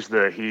for me is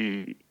that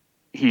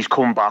he's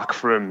come back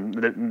from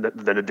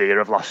the nadir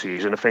of last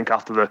season. I think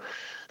after the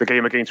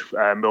game against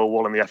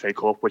Millwall in the FA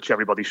Cup, which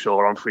everybody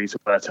saw on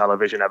free-to-air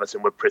television,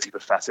 Everton were pretty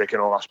pathetic in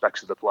all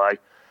aspects of the play.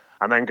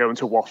 And then going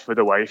to Watford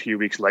away a few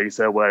weeks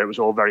later, where it was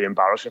all very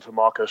embarrassing for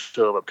Marco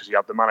Silva because he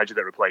had the manager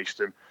that replaced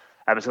him.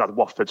 Everton had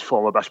Watford's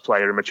former best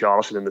player in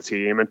Richarlison in the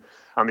team,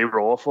 and they were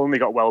awful, and they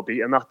got well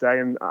beaten that day.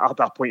 And at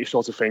that point, you're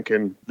sort of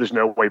thinking, there's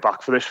no way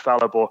back for this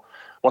fella. But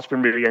what's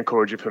been really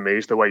encouraging for me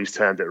is the way he's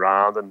turned it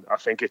around, and I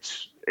think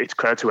it's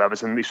credit to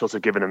Everton. He's sort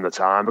of given him the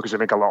time, because I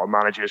think a lot of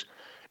managers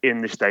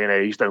in this day and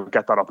age don't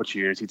get that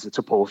opportunity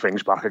to pull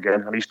things back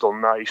again, and he's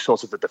done that. He's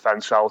sorted the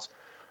defence out.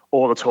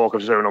 All the talk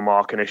of zonal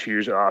marking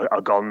issues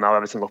are gone now.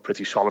 Everton look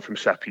pretty solid from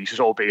set pieces,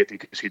 albeit they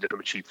conceded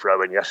from a cheap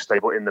throw in yesterday,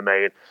 but in the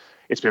main,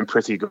 it's been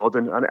pretty good.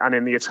 And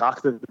in the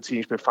attack, the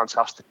team's been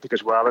fantastic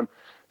as well. And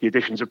the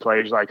additions of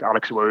players like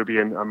Alex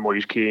Iwobi and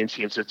Moise Kean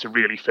seem to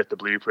really fit the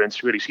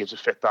blueprints, really seem to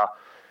fit that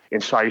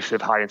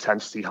incisive,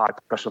 high-intensity,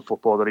 high-pressing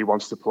football that he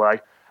wants to play.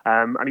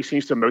 And he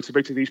seems to have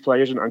motivated these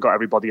players and got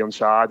everybody on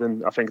side.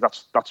 And I think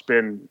that's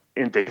been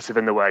indicative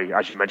in the way,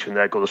 as you mentioned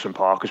there, Goodison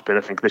Park has been.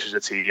 I think this is a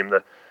team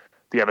that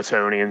the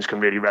Evertonians can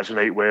really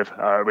resonate with,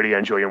 really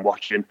enjoying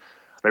watching.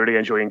 They're really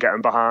enjoying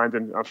getting behind.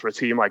 And for a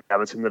team like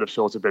Everton that have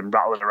sort of been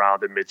rattling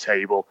around in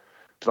mid-table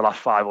for the last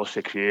 5 or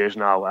 6 years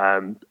now,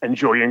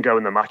 enjoying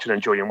going the match and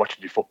enjoying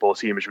watching your football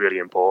team is really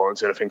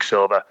important. And I think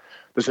Silva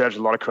deserves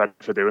a lot of credit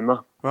for doing that.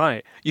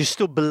 Right. You're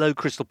still below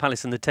Crystal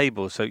Palace in the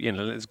table, so,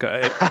 let's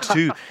go.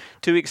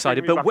 Too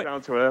excited. But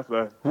down to earth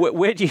there.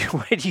 Where do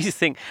you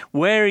think,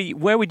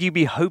 where would you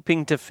be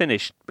hoping to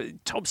finish?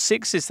 Top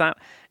 6, is that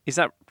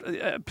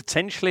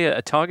potentially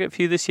a target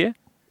for you this year?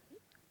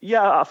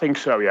 Yeah, I think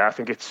so. Yeah, I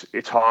think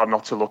it's hard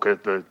not to look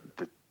at the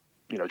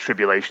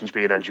tribulations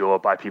being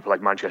endured by people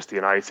like Manchester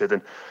United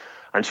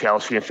and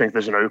Chelsea and think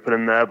there's an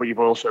opening there. But you've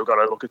also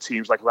got to look at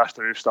teams like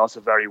Leicester who've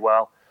started very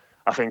well.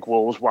 I think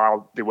Wolves,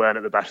 while they weren't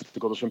at the best at the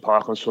Goodison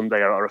Park on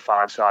Sunday, are a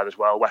fine side as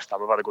well. West Ham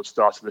have had a good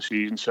start to the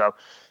season. So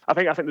I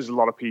think there's a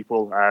lot of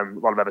people, a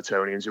lot of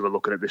Evertonians who are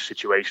looking at this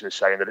situation and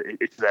saying that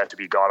it's there to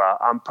be got.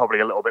 I'm probably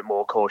a little bit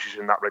more cautious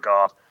in that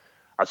regard.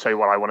 I'd say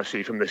what I want to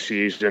see from this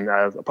season,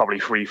 probably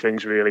 3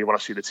 things really. I want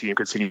to see the team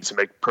continue to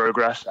make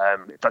progress.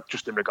 That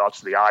just in regards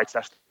to the eye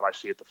test that I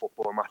see at the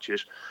football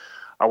matches.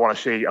 I want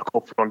to see a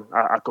cup run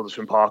at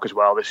Goodison Park as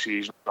well this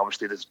season.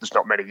 Obviously, there's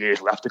not many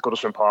years left at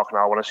Goodison Park now.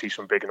 I want to see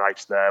some big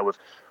nights there with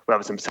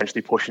Everton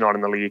potentially pushing on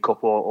in the League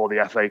Cup or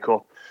the FA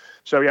Cup.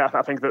 So, yeah,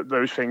 I think that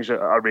those things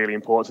are really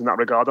important in that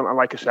regard. And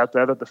like I said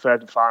there, that the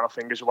third and final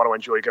thing is I want to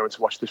enjoy going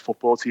to watch this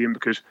football team,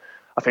 because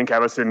I think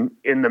Everton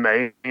in the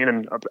main,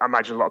 and I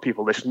imagine a lot of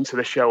people listening to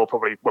this show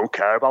probably won't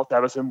care about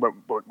Everton,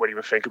 won't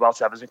even think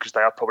about Everton, because they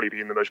have probably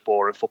been the most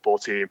boring football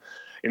team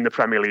in the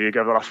Premier League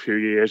over the last few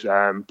years.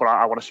 But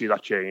I want to see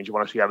that change. I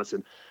want to see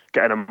Everton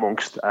getting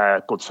amongst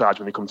good sides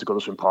when they come to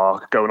Goodison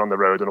Park, going on the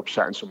road and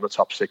upsetting some of the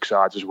top 6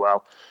 sides as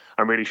well,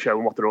 and really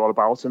showing what they're all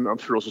about,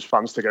 and for us as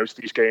fans to go to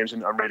these games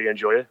and really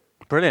enjoy it.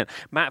 Brilliant.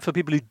 Matt, for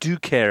people who do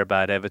care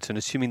about Everton,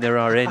 assuming there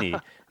are any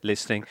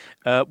listening,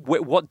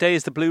 what day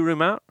is the Blue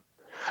Room out?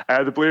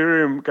 The Blue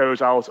Room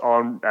goes out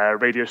on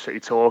Radio City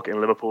Talk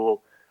in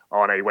Liverpool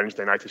on a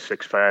Wednesday night at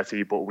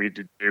 6:30, but we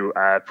do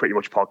pretty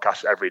much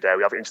podcasts every day.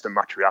 We have instant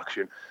match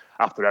reaction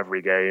after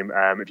every game.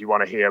 If you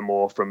want to hear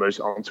more from us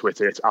on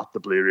Twitter, it's at the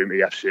Blue Room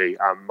EFC,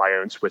 and my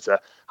own Twitter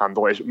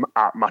handle is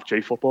at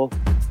MattJFootball.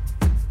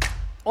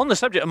 On the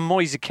subject of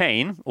Moise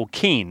Kean, or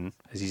Keane,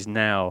 as he's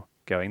now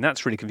going,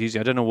 that's really confusing.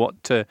 I don't know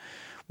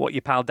what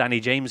your pal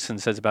Danny Jameson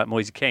says about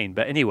Moise Kean.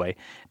 But anyway,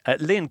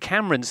 Liam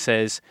Cameron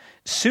says,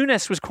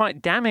 Souness was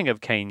quite damning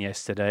of Kane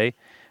yesterday.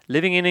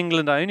 living in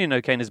England, I only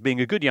know Kane as being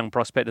a good young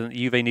prospect and that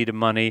Juve needed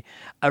money.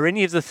 Are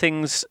any of the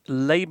things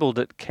labelled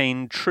at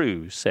Kane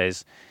true,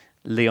 says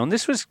Leon.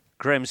 This was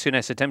Graham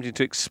Souness attempting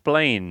to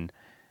explain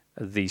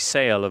the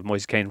sale of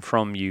Moise Kean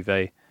from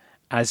Juve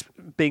as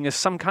being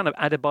some kind of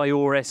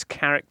Adebayor-esque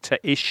character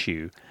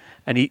issue.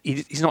 And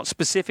he's not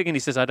specific, and he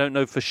says, I don't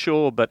know for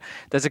sure, but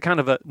there's a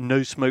kind of a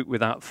no smoke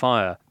without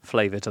fire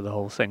flavour to the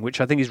whole thing, which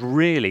I think is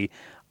really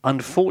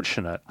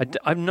unfortunate.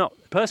 I'm not,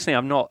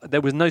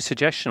 there was no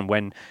suggestion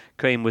when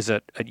Kean was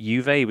at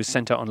Juve. He was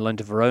sent out on loan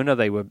to Verona.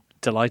 They were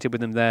delighted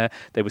with him there.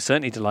 They were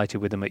certainly delighted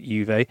with him at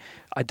Juve.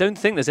 I don't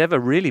think there's ever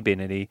really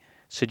been any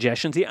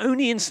suggestions. The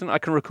only incident I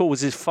can recall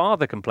was his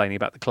father complaining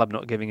about the club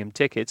not giving him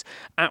tickets,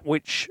 at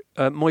which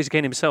Moise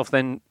Kean himself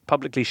then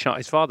publicly shut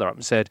his father up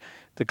and said,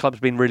 the club's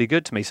been really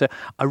good to me. So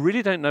I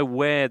really don't know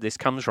where this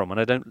comes from, and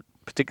I don't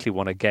particularly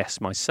want to guess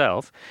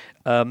myself.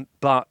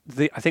 But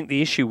I think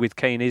the issue with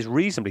Kean is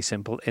reasonably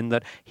simple in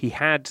that he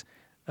had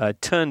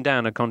turned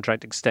down a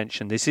contract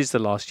extension. This is the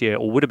last year,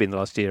 or would have been the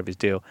last year of his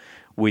deal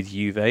with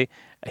Juve.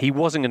 He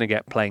wasn't going to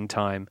get playing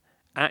time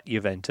at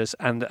Juventus,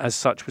 and as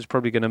such was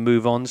probably going to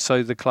move on,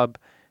 so the club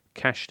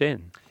cashed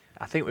in.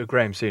 I think with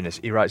Graham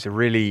Souness, he writes a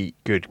really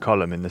good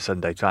column in the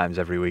Sunday Times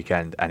every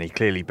weekend, and he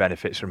clearly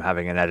benefits from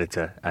having an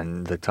editor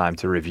and the time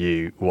to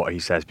review what he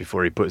says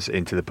before he puts it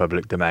into the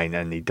public domain,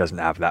 and he doesn't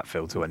have that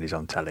filter when he's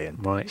on telly, and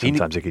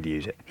sometimes he could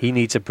use it. He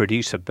needs a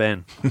producer,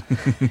 Ben.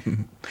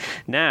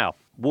 Now,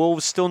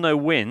 Wolves still no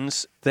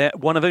wins. They're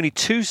one of only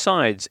two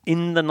sides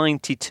in the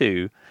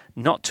 92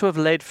 not to have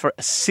led for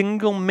a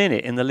single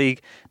minute in the league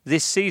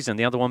this season,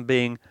 the other one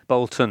being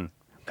Bolton,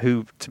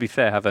 who, to be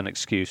fair, have an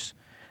excuse.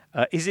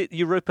 Is it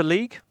Europa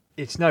League?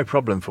 It's no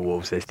problem for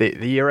Wolves, this. The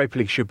Europa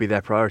League should be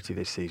their priority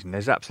this season.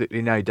 There's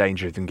absolutely no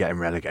danger of them getting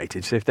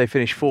relegated. So if they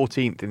finish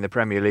 14th in the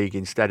Premier League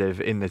instead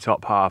of in the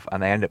top half,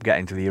 and they end up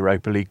getting to the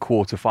Europa League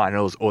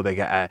quarter-finals, or they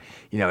get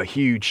a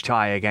huge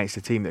tie against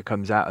a team that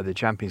comes out of the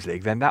Champions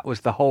League, then that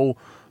was the whole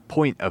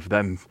point of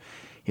them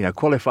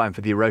qualifying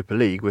for the Europa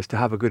League, was to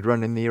have a good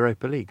run in the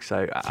Europa League.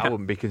 So I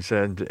wouldn't be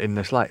concerned in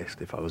the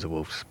slightest if I was a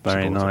Wolves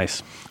Very supporter.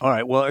 nice. All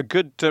right, well, a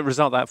good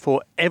result that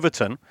for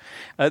Everton.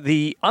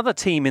 The other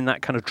team in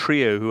that kind of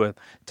trio who are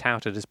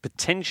touted as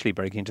potentially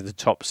breaking into the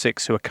top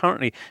six, who are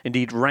currently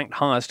indeed ranked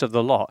highest of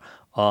the lot,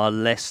 are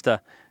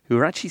Leicester, who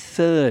are actually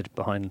third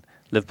behind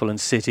Liverpool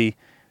and City,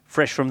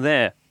 fresh from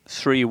their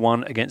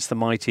 3-1 against the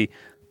mighty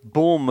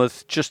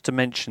Bournemouth, just to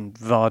mention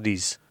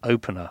Vardy's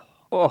opener.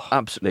 Oh,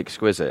 absolutely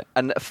exquisite.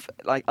 And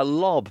like a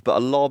lob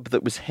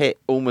that was hit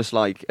almost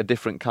like a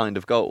different kind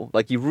of goal.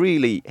 Like he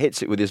really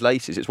hits it with his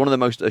laces. It's one of the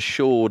most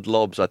assured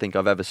lobs I think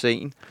I've ever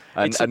seen.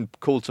 And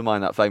called to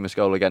mind that famous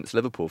goal against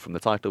Liverpool from the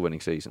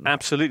title-winning season.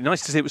 Absolutely.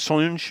 Nice to see it was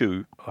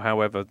Soyuncu, or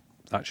however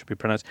that should be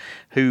pronounced,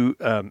 who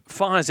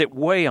fires it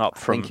way up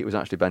from... I think it was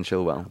actually Ben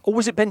Chilwell. Or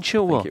was it Ben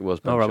Chilwell? I think it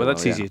was Ben Chilwell. All right, well,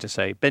 that's easier to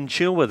say. Ben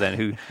Chilwell then,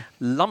 who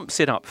lumps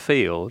it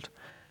upfield.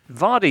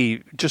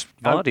 Vardy just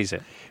Vardy's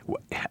it.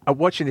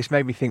 Watching this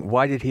made me think,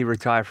 why did he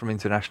retire from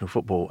international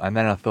football? And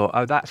then I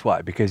thought, that's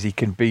why, because he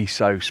can be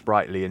so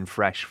sprightly and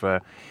fresh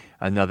for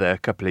another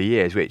couple of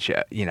years, which,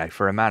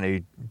 for a man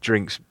who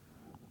drinks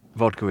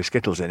vodka with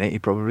Skittles in it, he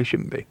probably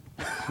shouldn't be.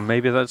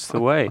 Maybe that's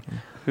the way.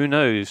 Who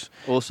knows?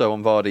 Also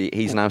on Vardy,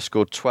 he's now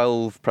scored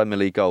 12 Premier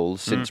League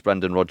goals since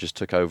Brendan Rodgers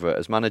took over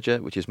as manager,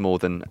 which is more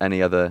than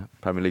any other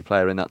Premier League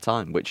player in that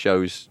time, which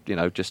shows,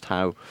 just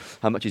how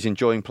much he's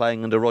enjoying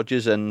playing under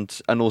Rodgers,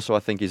 and also I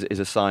think is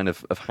a sign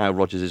of how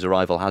Rodgers'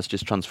 arrival has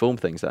just transformed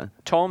things there.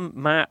 Tom,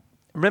 Matt,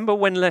 remember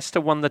when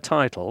Leicester won the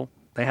title?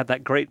 They had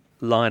that great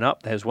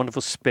lineup, there was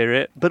wonderful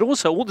spirit, but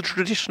also all the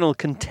traditional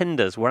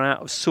contenders were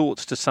out of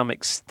sorts to some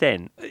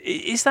extent.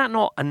 Is that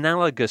not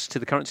analogous to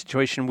the current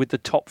situation with the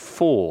top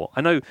four?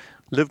 I know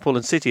Liverpool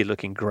and City are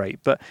looking great,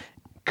 but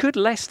could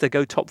Leicester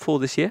go top four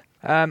this year?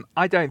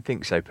 I don't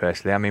think so,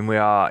 personally. I mean, we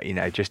are,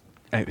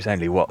 it was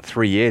only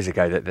 3 years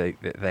ago that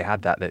they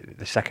had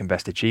the second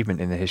best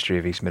achievement in the history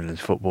of East Midlands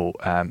football,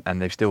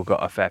 and they've still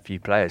got a fair few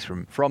players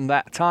from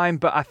that time.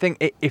 But I think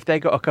if they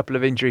got a couple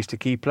of injuries to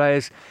key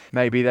players,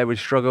 maybe they would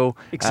struggle.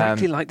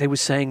 Exactly like they were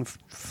saying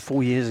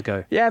 4 years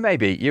ago. Yeah,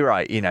 maybe you're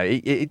right.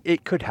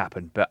 It could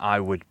happen, but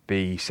I would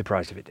be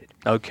surprised if it did.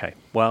 Okay.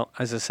 Well,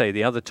 as I say,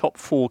 the other top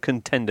four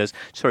contenders.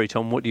 Sorry,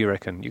 Tom. What do you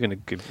reckon? You're going to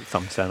give a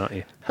thumbs down, aren't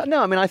you?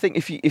 No, I mean, I think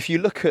if you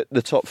look at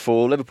the top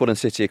four, Liverpool and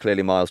City are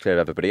clearly miles clear of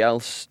everybody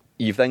else.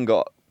 You've then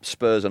got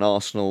Spurs and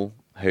Arsenal,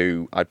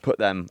 who I'd put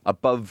them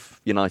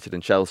above United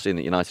and Chelsea, and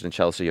that United and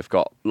Chelsea have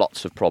got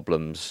lots of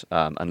problems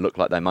and look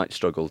like they might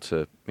struggle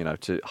to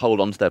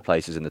hold on to their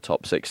places in the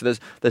top six. So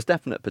there's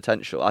definite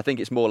potential. I think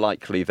it's more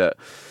likely that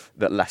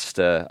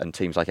Leicester and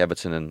teams like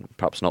Everton, and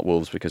perhaps not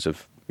Wolves because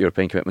of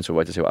European commitments, we'll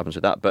wait to see what happens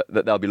with that, but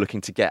that they'll be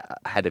looking to get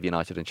ahead of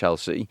United and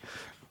Chelsea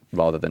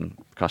rather than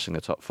crashing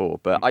the top four.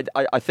 But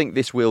I think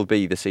this will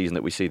be the season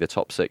that we see the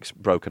top six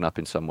broken up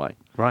in some way.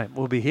 Right,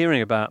 we'll be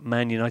hearing about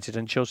Man United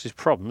and Chelsea's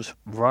problems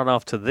right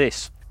after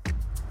this.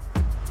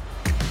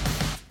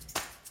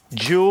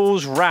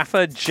 Jules,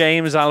 Rafa,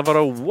 James,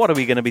 Alvaro, what are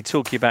we going to be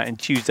talking about in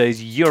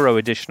Tuesday's Euro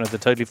edition of the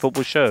Totally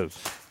Football Show?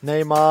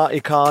 Neymar,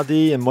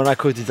 Icardi and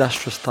Monaco's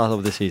disastrous start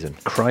of the season.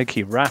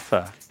 Crikey,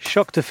 Rafa.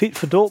 Shock defeat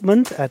for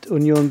Dortmund at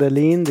Union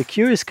Berlin, the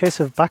curious case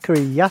of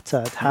Bakary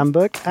Yatta at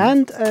Hamburg,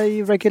 and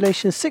a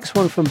regulation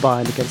 6-1 from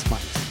Bayern against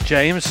Mainz.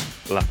 James.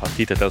 La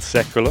partita del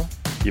secolo,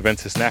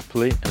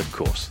 Juventus-Napoli, and of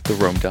course, the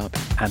Rome derby.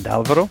 And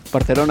Alvaro.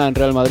 Barcelona and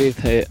Real Madrid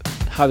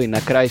having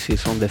a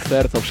crisis on the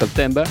 3rd of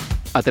September.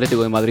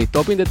 Atletico de Madrid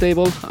topping the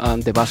table,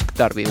 and the Basque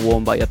derby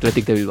won by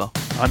Athletic de Bilbao.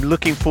 I'm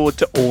looking forward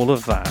to all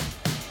of that.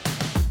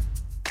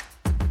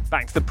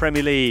 Back to the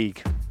Premier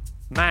League.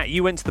 Matt,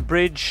 you went to the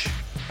Bridge.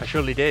 I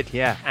surely did,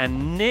 yeah.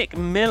 And Nick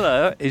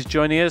Miller is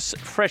joining us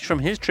fresh from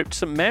his trip to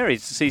St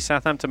Mary's to see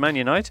Southampton Man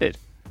United.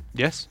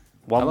 Yes.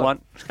 1-1.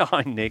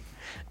 Hi, Nick.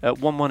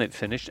 1-1 it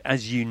finished,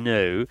 as you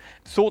know.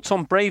 Thoughts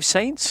on Brave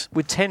Saints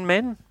with 10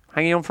 men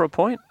hanging on for a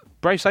point?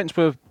 Brave Saints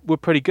were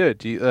pretty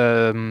good.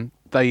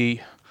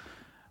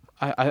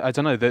 I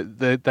don't know.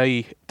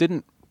 They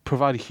didn't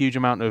provide a huge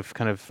amount of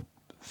kind of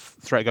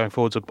threat going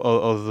forwards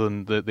other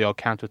than the odd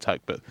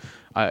counter-attack, but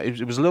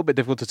it was a little bit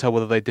difficult to tell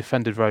whether they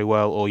defended very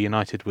well or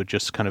United were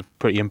just kind of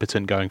pretty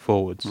impotent going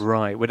forwards.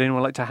 Right. Would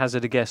anyone like to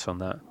hazard a guess on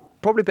that?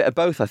 Probably a bit of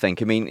both, I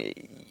think. I mean,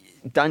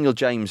 Daniel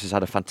James has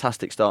had a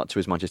fantastic start to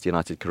his Manchester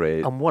United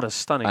career. And what a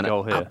stunning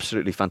goal here.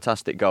 Absolutely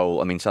fantastic goal.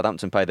 I mean,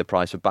 Southampton paid the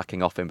price for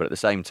backing off him, but at the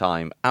same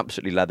time,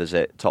 absolutely leathers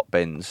it, top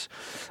bins.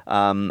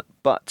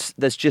 But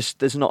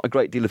there's not a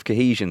great deal of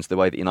cohesion to the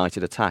way that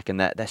United attack,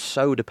 and they're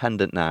so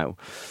dependent now,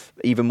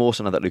 even more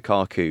so now that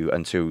Lukaku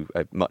and to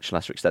a much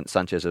lesser extent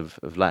Sanchez have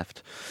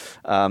left,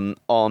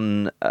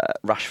 on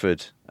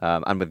Rashford.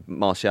 And with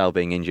Martial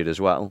being injured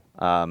as well.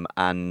 I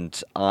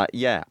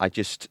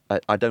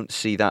don't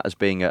see that as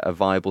being a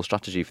viable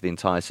strategy for the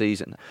entire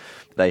season.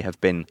 They have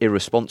been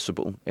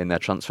irresponsible in their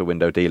transfer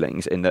window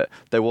dealings, in that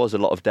there was a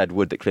lot of dead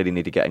wood that clearly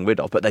needed getting rid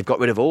of, but they've got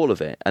rid of all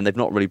of it, and they've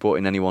not really brought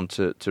in anyone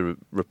to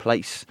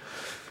replace.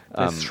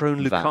 They've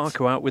thrown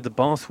Lukaku out with the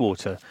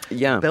bathwater.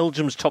 Yeah.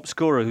 Belgium's top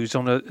scorer, who's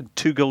on a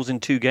 2 goals in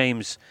 2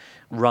 games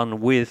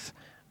run with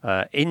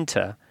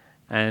Inter,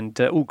 and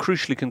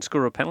crucially can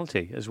score a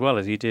penalty as well,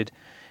 as he did.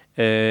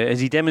 As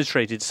he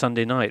demonstrated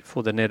Sunday night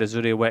for the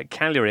Nerazzurri away at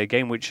Cagliari, a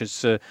game which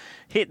has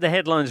hit the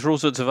headlines for all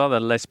sorts of other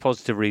less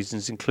positive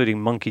reasons,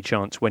 including monkey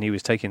chants when he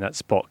was taking that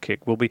spot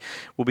kick. We'll be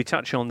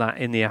touching on that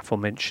in the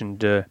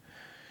aforementioned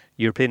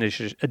European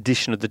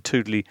edition of the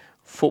Totally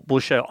Football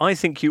Show. I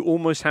think you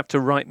almost have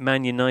to write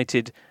Man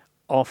United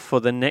off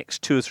for the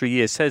next 2 or 3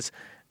 years, says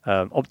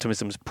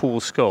Optimism's Paul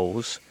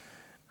Scholes.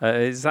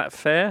 Is that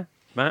fair,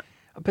 Matt?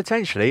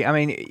 Potentially. I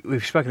mean,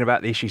 we've spoken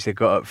about the issues they've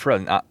got up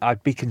front.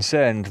 I'd be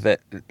concerned that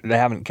they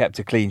haven't kept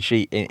a clean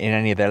sheet in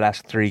any of their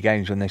last 3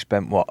 games when they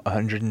spent,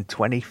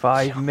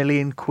 125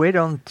 million quid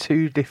on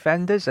 2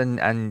 defenders.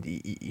 And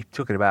you're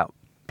talking about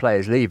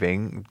players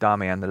leaving,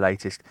 Darmian the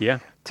latest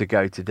to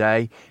go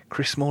today.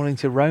 Chris Smalling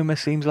to Roma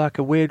seems like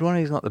a weird one.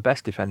 He's not the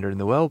best defender in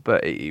the world,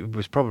 but it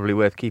was probably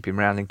worth keeping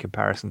around in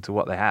comparison to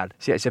what they had.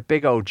 So yeah, it's a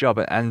big old job,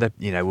 and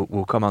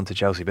we'll come on to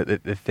Chelsea,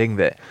 but the thing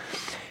that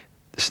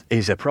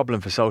is a problem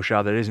for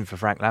Solskjaer that isn't for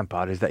Frank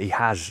Lampard is that he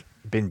has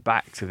been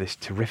back to this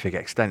terrific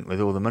extent with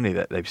all the money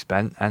that they've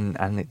spent, and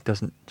it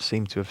doesn't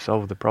seem to have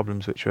solved the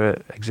problems which were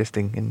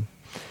existing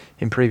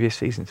in previous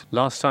seasons.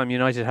 Last time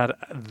United had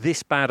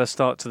this bad a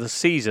start to the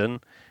season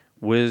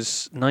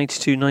was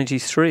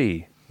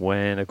 92-93,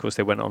 when, of course,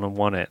 they went on and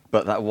won it.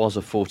 But that was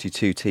a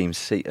 42-team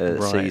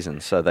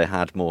season, so they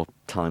had more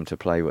time to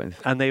play with.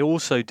 And they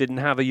also didn't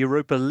have a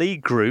Europa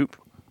League group,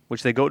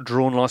 which they got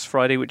drawn last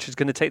Friday, which is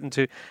going to take them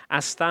to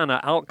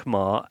Astana,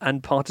 Alkmaar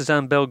and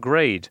Partizan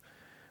Belgrade,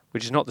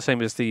 which is not the same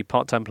as the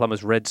part-time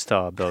plumbers Red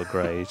Star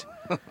Belgrade,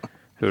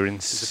 who are in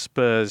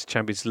Spurs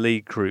Champions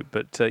League group.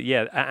 But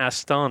at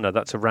Astana,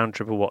 that's a round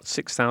trip of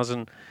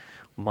 6,000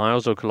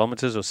 miles or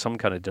kilometres or some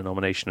kind of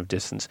denomination of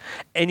distance.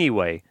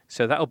 Anyway,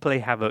 so that'll play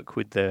havoc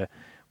with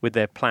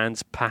their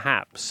plans,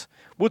 perhaps.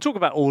 We'll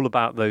talk all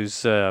about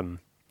those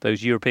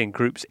European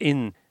groups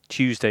in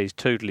Tuesday's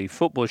Totally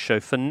Football Show.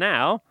 For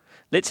now,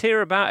 let's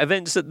hear about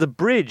events at the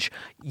Bridge.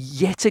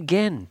 Yet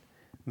again,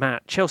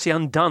 Matt, Chelsea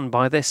undone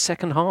by their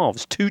second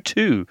halves,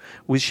 2-2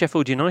 with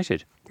Sheffield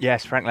United.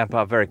 Yes, Frank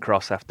Lampard very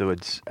cross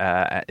afterwards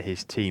at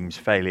his team's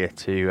failure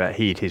to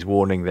heed his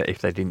warning that if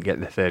they didn't get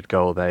the 3rd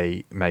goal,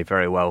 they may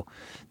very well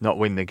not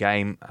win the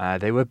game.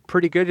 They were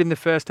pretty good in the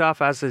first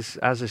half, as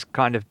has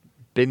kind of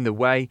been the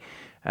way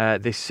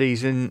this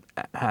season,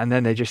 and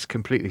then they just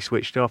completely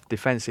switched off.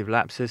 Defensive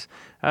lapses.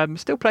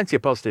 Still plenty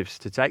of positives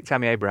to take.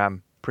 Tammy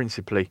Abraham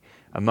principally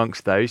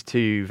amongst those,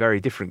 2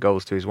 very different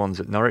goals to his ones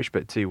at Norwich,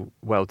 but 2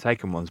 well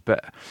taken ones.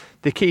 But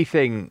the key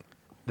thing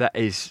that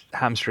is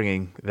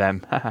hamstringing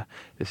them,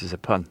 this is a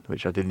pun,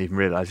 which I didn't even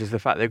realise, is the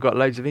fact they've got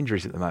loads of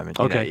injuries at the moment.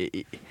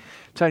 Okay.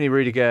 Tony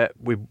Rudiger,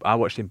 I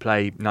watched him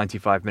play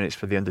 95 minutes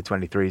for the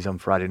under-23s on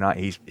Friday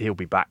night. He'll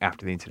be back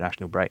after the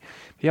international break.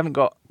 You haven't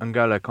got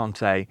N'Golo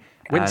Kanté.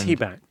 When's he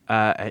back?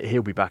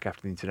 He'll be back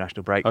after the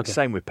international break. Okay.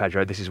 Same with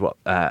Pedro. This is what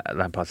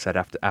Lampard said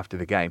after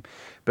the game.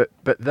 But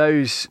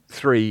those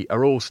three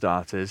are all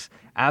starters,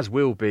 as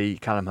will be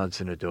Callum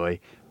Hudson-Odoi.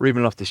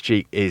 Ruben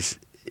Loftus-Cheek is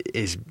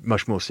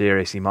much more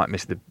serious. He might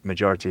miss the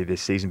majority of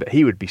this season, but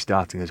he would be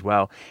starting as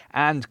well.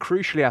 And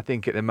crucially, I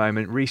think at the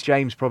moment, Reece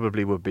James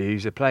probably would be,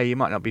 who's a player you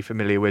might not be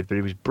familiar with, but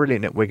he was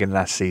brilliant at Wigan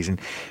last season.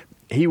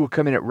 He will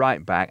come in at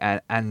right back,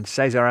 and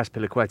Cesar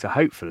Azpilicueta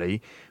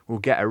hopefully will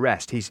get a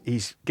rest.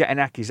 He's getting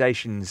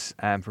accusations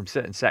from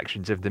certain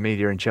sections of the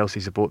media and Chelsea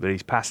support that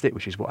he's past it,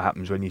 which is what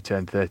happens when you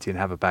turn 30 and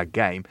have a bad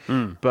game.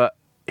 But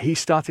he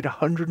started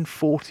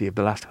 140 of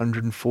the last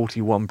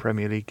 141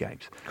 Premier League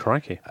games.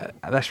 Crikey.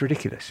 That's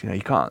ridiculous.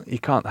 You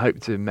can't hope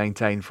to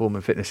maintain form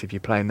and fitness if you're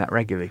playing that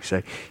regularly.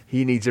 So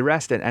he needs a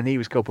rest, and he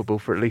was culpable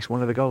for at least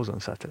one of the goals on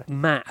Saturday.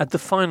 Matt, at the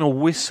final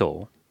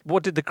whistle,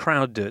 what did the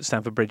crowd do at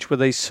Stamford Bridge? Were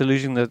they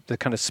saluting the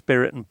kind of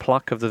spirit and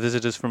pluck of the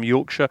visitors from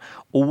Yorkshire,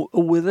 or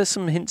were there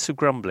some hints of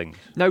grumbling?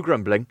 No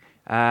grumbling.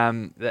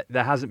 There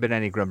hasn't been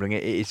any grumbling.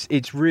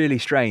 It's really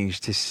strange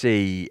to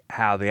see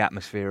how the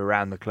atmosphere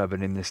around the club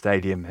and in the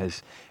stadium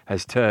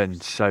has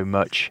turned so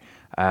much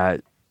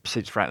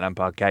since Frank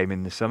Lampard came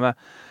in the summer.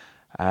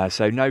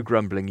 So no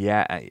grumbling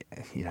yet.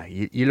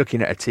 You're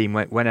looking at a team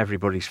when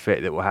everybody's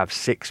fit that will have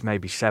 6,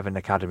 maybe 7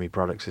 academy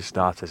products as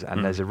starters,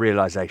 and there's a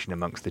realisation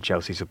amongst the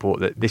Chelsea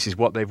support that this is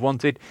what they've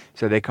wanted,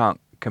 so they can't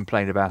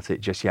complain about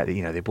it just yet.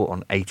 They brought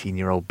on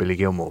 18-year-old Billy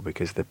Gilmore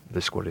because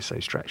the squad is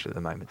so stretched at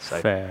the moment. So.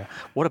 Fair.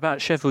 What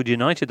about Sheffield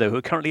United, though, who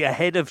are currently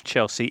ahead of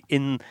Chelsea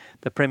in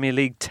the Premier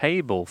League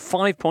table?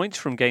 5 points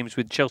from games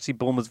with Chelsea,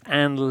 Bournemouth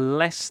and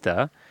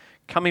Leicester,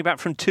 coming back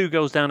from 2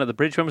 goals down at the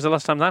Bridge. When was the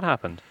last time that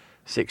happened?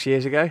 6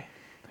 years ago.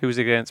 Who was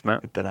it against,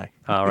 Matt? I don't know.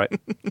 All right.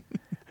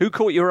 Who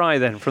caught your eye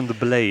then from the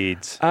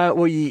Blades?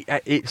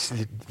 It's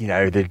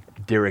the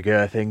de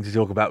rigueur thing to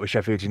talk about with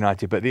Sheffield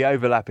United, but the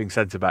overlapping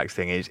centre-backs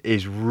thing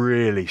is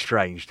really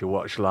strange to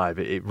watch live.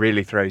 It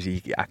really throws you.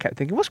 I kept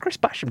thinking, what's Chris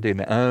Basham doing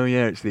there? Oh,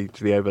 yeah, it's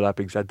the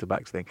overlapping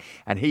centre-backs thing.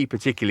 And he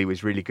particularly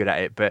was really good at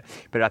it, but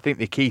I think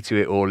the key to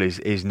it all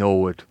is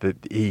Norwood. That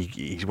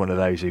he's one of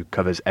those who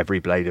covers every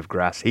blade of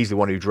grass. He's the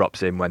one who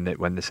drops in when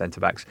the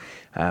centre-backs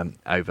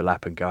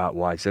overlap and go out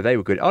wide. So they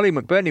were good. Ollie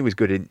McBurney was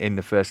good in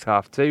the first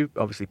half too.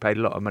 Obviously paid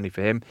a lot of money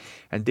for him.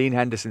 And Dean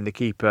Henderson, the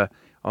keeper,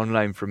 on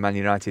loan from Man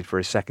United for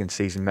his second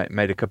season,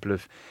 made a couple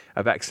of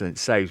excellent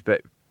saves.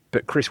 But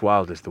Chris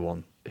Wilder's the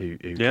one who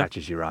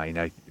catches your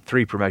eye.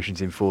 3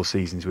 promotions in 4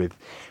 seasons with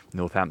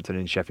Northampton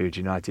and Sheffield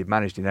United,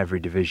 managed in every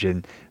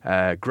division.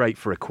 Great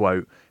for a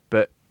quote,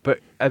 but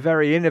a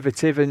very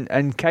innovative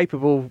and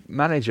capable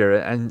manager,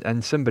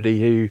 and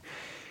somebody who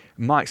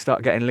might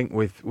start getting linked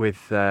with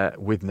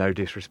no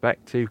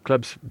disrespect to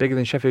clubs bigger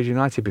than Sheffield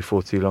United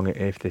before too long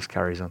if this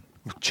carries on.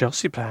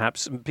 Chelsea,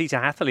 perhaps. Peter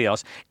Hatherley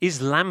asks,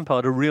 is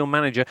Lampard a real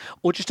manager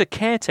or just a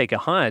caretaker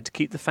hired to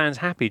keep the fans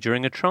happy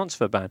during a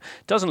transfer ban?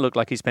 Doesn't look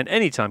like he spent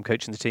any time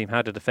coaching the team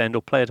how to defend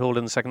or play at all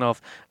in the second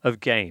half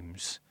of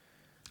games.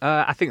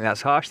 I think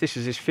that's harsh. This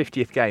was his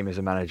 50th game as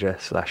a manager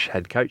 /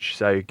 head coach,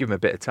 so give him a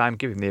bit of time,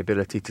 give him the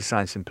ability to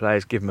sign some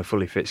players, give him a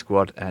fully fit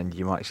squad, and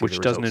you might see which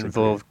doesn't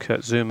involve Kurt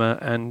Zouma,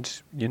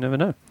 and you never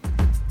know.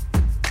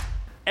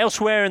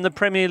 Elsewhere in the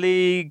Premier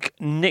League,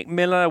 Nick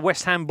Miller,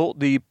 West Ham brought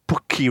the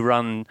bookie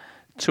run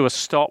to a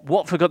stop.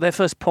 Watford got their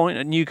first point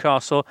at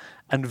Newcastle,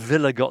 and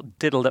Villa got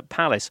diddled at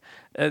Palace.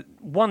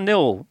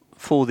 1-0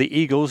 for the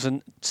Eagles,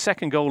 and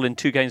second goal in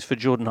 2 games for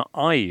Jordan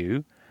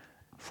Ayew,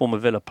 former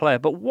Villa player.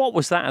 But what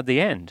was that at the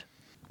end?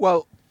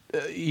 Well,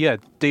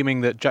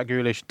 deeming that Jack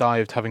Grealish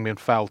dived having been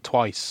fouled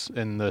twice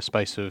in the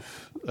space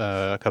of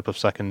a couple of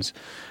seconds.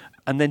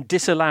 And then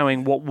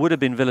disallowing what would have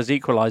been Villa's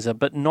equaliser,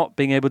 but not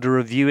being able to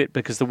review it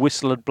because the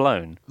whistle had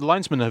blown. The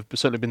linesmen have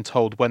certainly been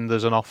told when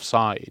there's an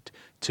offside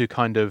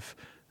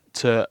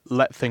to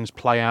let things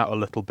play out a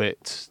little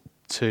bit,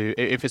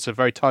 if it's a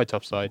very tight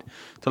offside,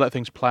 to let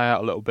things play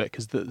out a little bit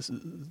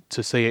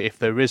to see if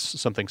there is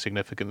something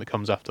significant that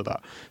comes after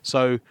that.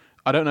 So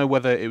I don't know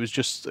whether it was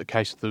just a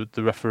case of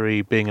the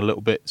referee being a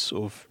little bit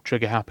sort of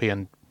trigger happy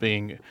and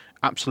being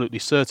absolutely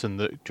certain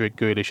that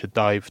Grealish had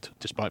dived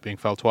despite being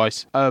fouled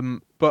twice.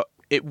 But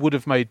it would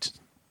have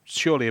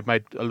surely have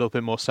made a little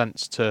bit more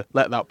sense to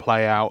let that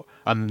play out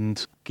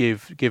and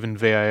given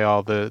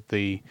VAR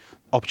the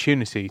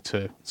opportunity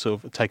to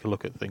sort of take a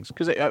look at things,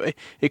 because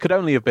it could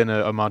only have been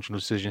a marginal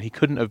decision. He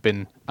couldn't have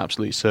been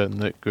absolutely certain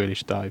that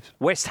Grealish dived.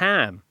 West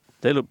Ham,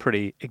 they look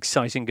pretty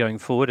exciting going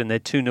forward in their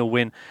 2-0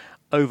 win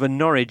over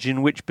Norwich,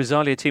 in which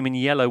bizarrely a team in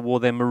yellow wore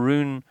their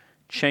maroon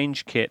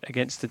change kit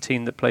against the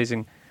team that plays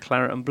in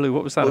claret and blue.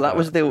 What was that about?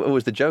 That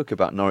was the joke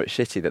about Norwich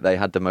City, that they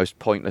had the most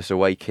pointless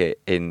away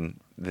kit in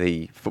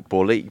the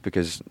Football League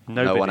because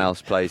no one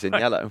else plays in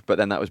yellow. But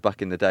then that was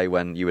back in the day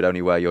when you would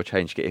only wear your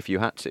change kit if you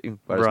had to,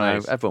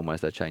 whereas now everyone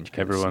wears their change kit.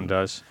 Everyone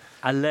does.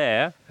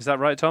 Allaire, is that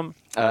right, Tom?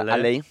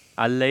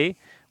 Allaire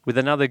with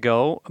another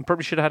goal, and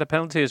probably should have had a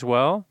penalty as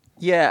well.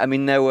 Yeah, I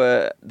mean there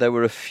were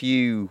a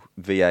few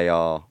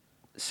VAR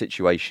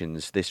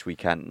situations this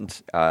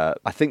weekend. I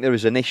think there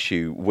is an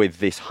issue with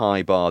this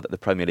high bar that the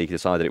Premier League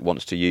decided it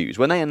wants to use.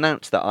 When they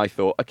announced that, I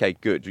thought, okay,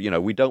 good.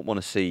 We don't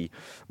want to see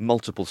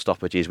multiple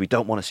stoppages. We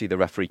don't want to see the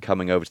referee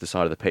coming over to the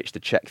side of the pitch to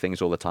check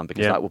things all the time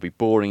because that will be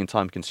boring and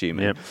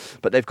time-consuming.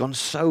 But they've gone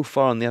so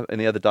far in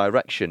the other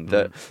direction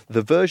that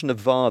the version of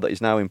VAR that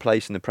is now in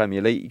place in the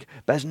Premier League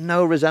bears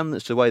no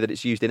resemblance to the way that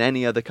it's used in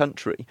any other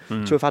country.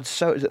 To have had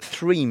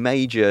 3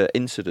 major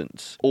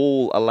incidents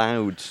all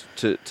allowed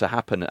to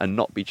happen and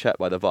not be checked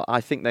by the VAR,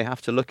 I think they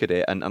have to look at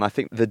it, and I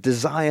think the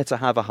desire to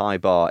have a high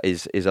bar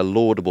is a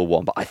laudable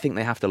one, but I think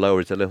they have to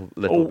lower it a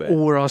little bit.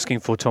 All we're asking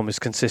for, Tom, is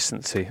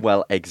consistency.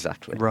 Well,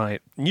 exactly.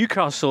 Right.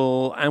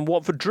 Newcastle and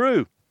Watford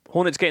drew.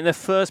 Hornets getting their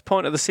first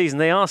point of the season.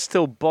 They are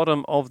still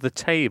bottom of the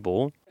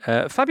table.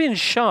 Fabian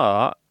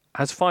Schär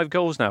has 5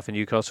 goals now for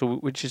Newcastle,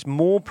 which is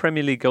more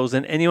Premier League goals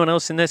than anyone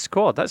else in their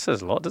squad. That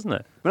says a lot, doesn't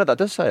it? Well, that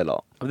does say a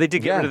lot. They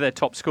did get rid of their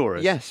top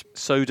scorers. Yes.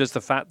 So does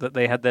the fact that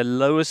they had their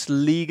lowest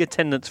league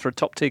attendance for a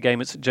top-tier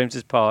game at St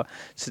James's Park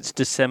since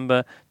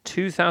December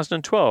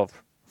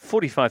 2012.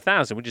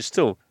 45,000, which is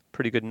still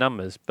pretty good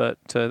numbers, but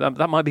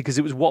that might be because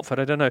it was Watford,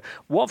 I don't know.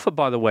 Watford,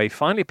 by the way,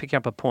 finally picking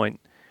up a point,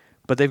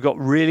 but they've got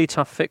really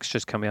tough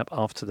fixtures coming up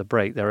after the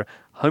break. They're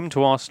home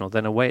to Arsenal,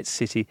 then away at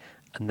City,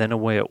 and then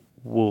away at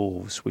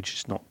Wolves, which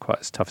is not quite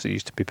as tough as it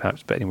used to be,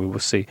 perhaps. But anyway, we'll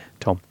see.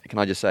 Tom? Can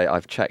I just say,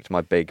 I've checked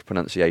my big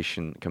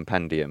pronunciation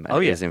compendium.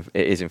 And it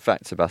is in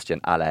fact Sebastian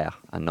Allaire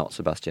and not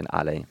Sebastian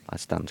Allais. I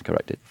stand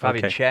corrected.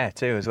 Fabian Schär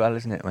too, as well,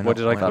 isn't it? What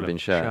did I call him?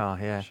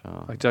 Schär. Yeah.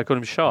 Did I call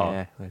him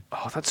Schär? Yeah.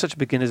 Oh, that's such a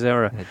beginner's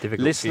error.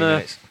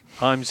 Listener,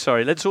 I'm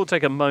sorry. Let's all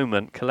take a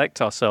moment,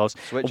 collect ourselves.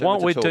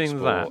 While we're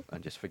doing that,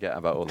 and just forget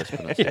about all this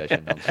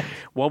pronunciation nonsense.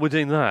 While we're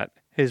doing that,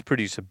 here's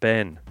producer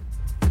Ben.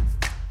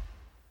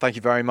 Thank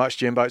you very much,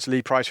 Jimbo. It's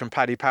Lee Price from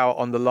Paddy Power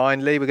on the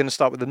line. Lee, we're going to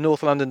start with the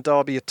North London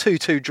derby, a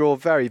 2-2 draw.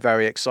 Very,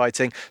 very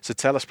exciting. So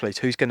tell us, please,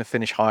 who's going to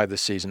finish higher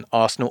this season,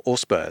 Arsenal or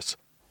Spurs?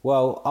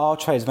 Well, our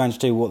traders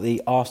managed to do what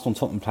the Arsenal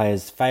Tottenham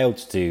players failed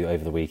to do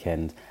over the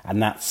weekend,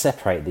 and that's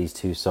separate these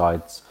two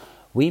sides.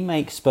 We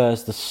make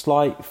Spurs the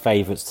slight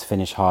favourites to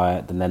finish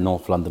higher than their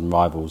North London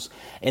rivals.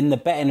 In the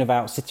betting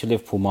without City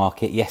Liverpool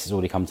market, yes, it's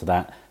already come to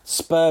that.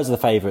 Spurs are the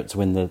favourite to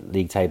win the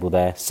league table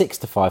there.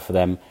 6-5 for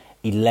them,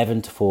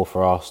 11-4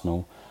 for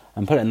Arsenal.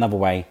 And put it another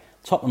way,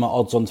 Tottenham are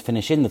odds on to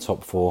finish in the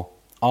top 4.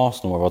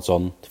 Arsenal are odds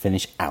on to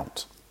finish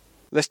out.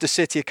 Leicester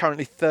City are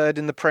currently 3rd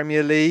in the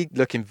Premier League,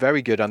 looking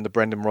very good under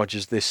Brendan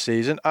Rodgers this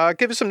season.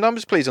 Give us some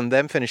numbers, please, on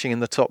them finishing in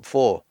the top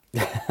 4.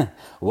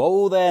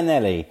 Whoa there,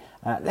 Nelly.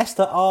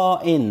 Leicester are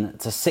in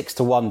to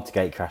 6-1 to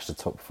gatecrash the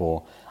top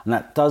 4, and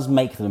that does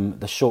make them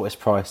the shortest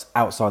price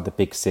outside the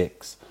Big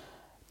Six.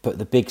 But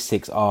the Big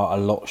Six are a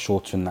lot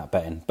shorter in that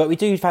betting. But we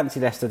do fancy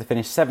Leicester to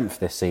finish 7th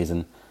this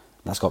season.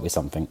 That's got to be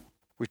something.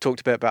 We've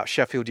talked a bit about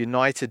Sheffield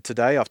United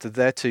today after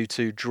their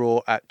 2-2 draw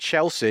at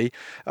Chelsea.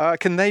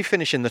 Can they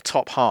finish in the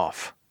top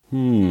half?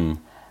 Some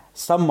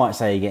might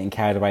say you're getting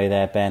carried away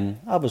there, Ben.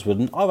 Others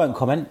wouldn't. I won't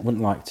comment,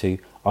 wouldn't like to.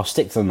 I'll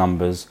stick to the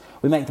numbers.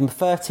 We make them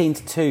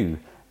 13-2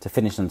 to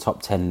finish in the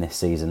top 10 this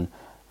season.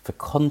 For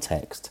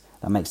context,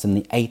 that makes them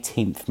the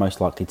 18th most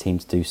likely team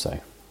to do so.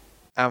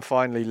 And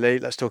finally, Lee,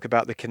 let's talk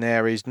about the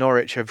Canaries.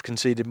 Norwich have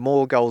conceded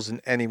more goals than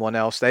anyone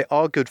else. They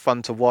are good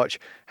fun to watch.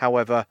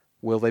 However,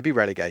 will they be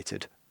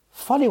relegated?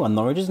 Funny one,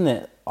 Norwich, isn't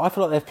it? I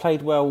feel like they've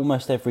played well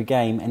almost every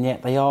game, and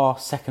yet they are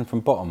second from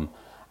bottom.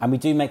 And we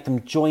do make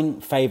them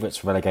joint favourites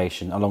for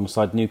relegation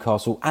alongside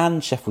Newcastle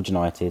and Sheffield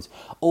United.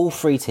 All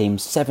 3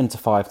 teams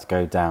 7-5 to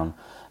go down.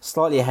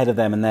 Slightly ahead of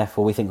them, and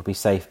therefore we think will be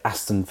safe,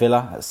 Aston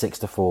Villa at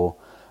 6-4.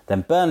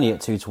 Then Burnley at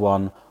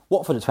 2-1,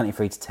 Watford at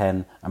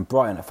 23-10, and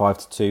Brighton at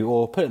 5-2.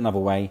 Or put it another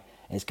way,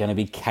 it's going to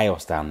be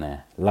chaos down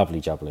there. Lovely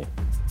jubbly.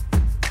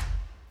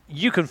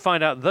 You can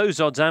find out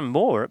those odds and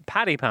more at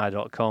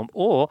paddypower.com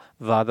or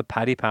via the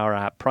Paddy Power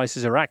app.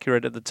 Prices are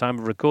accurate at the time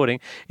of recording.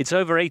 It's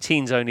over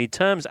 18s only.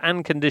 Terms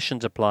and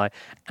conditions apply.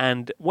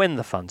 And when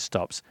the fun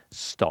stops,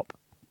 stop.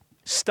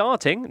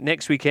 Starting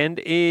next weekend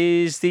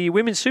is the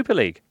Women's Super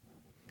League.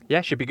 Yeah,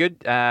 should be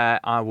good.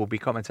 I will be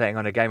commentating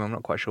on a game, I'm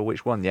not quite sure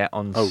which one yet,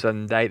 on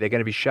Sunday. They're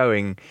going to be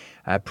showing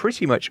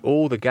pretty much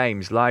all the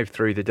games live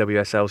through the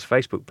WSL's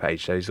Facebook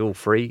page, so it's all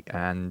free.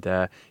 And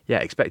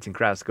expecting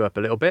crowds to go up a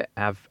little bit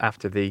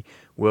after the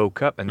World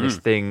Cup and this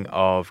thing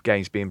of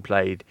games being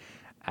played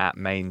at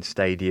main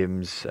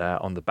stadiums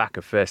on the back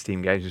of first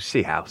team games. We'll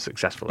see how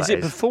successful that is. Is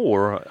it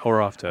before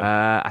or after?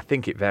 I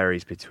think it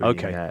varies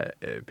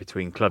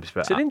between clubs. But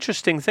it's an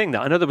interesting thing.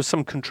 That I know there was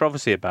some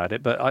controversy about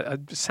it, but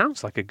it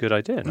sounds like a good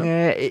idea. No?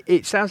 Yeah,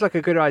 it sounds like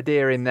a good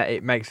idea in that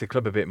it makes the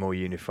club a bit more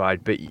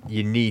unified, but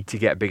you need to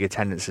get big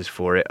attendances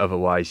for it.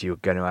 Otherwise, you're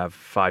going to have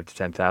 5,000 to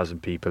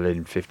 10,000 people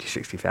in 50,000,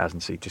 60,000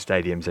 seater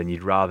stadiums, and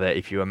you'd rather,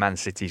 if you were Man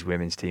City's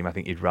women's team, I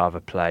think you'd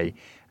rather play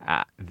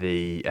at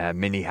the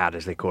mini-had,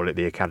 as they call it,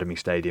 the Academy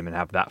Stadium, and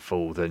have that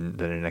full than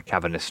in a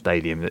cavernous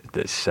stadium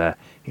that's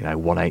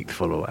 1/8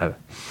 full or whatever.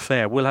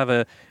 Fair. We'll have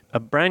a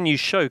brand new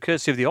show,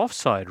 courtesy of the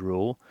Offside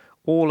Rule,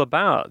 all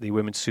about the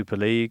Women's Super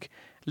League.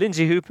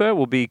 Lindsay Hooper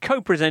will be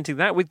co-presenting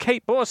that with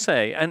Kate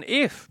Borsay. And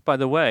if, by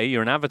the way,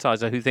 you're an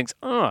advertiser who thinks,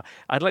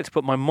 I'd like to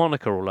put my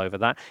moniker all over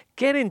that,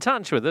 get in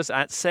touch with us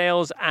at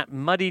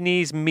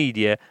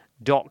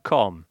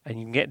sales@muddykneesmedia.com. And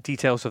you can get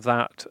details of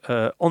that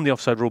on the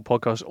Offside Rule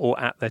podcast or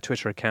at their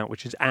Twitter account,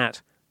 which is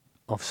at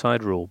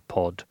Offside Rule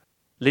Pod.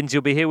 Lindsay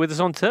will be here with us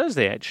on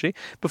Thursday, actually.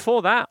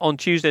 Before that, on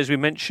Tuesday, as we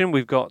mentioned,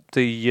 we've got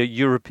the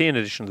European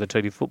edition of the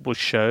Totally Football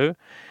Show.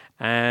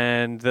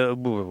 And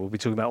we'll be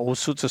talking about all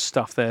sorts of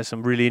stuff there.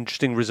 Some really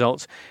interesting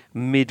results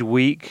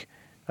midweek.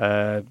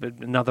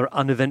 Another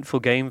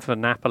uneventful game for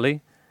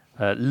Napoli.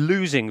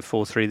 Losing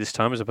 4-3 this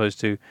time as opposed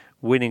to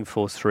winning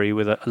 4-3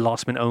 with a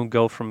last-minute own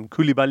goal from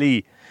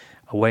Koulibaly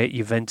away at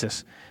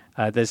Juventus.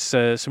 There's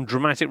some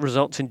dramatic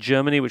results in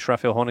Germany, which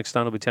Raphael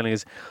Honigstein will be telling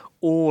us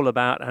all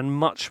about, and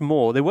much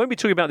more. They won't be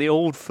talking about the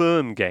Old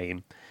Firm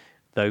game,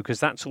 though, because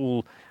that's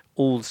all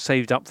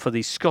saved up for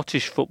the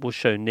Scottish Football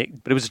Show,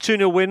 Nick. But it was a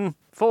 2-0 win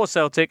for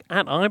Celtic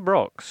at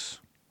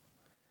Ibrox.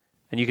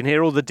 And you can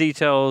hear all the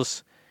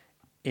details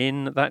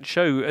in that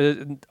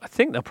show. I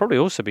think they'll probably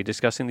also be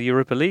discussing the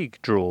Europa League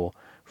draw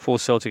for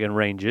Celtic and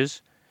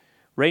Rangers.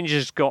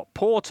 Rangers got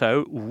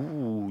Porto,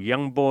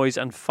 Young Boys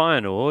and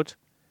Feyenoord.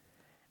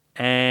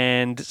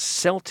 And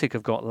Celtic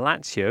have got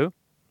Lazio.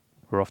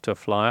 We're off to a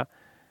flyer,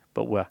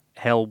 but we're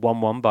held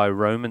 1-1 by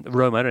Roma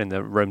in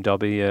the Rome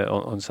derby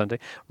on Sunday.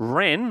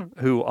 Rennes,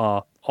 who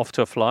are off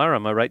to a flyer,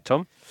 am I right,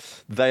 Tom?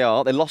 They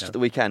are. They lost at the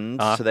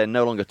weekend, so they're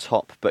no longer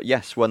top, but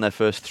yes, won their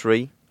first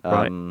 3.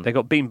 Right. They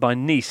got beaten by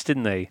Nice,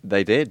 didn't they?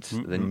 They did.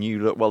 The new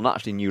look, well, not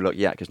actually new look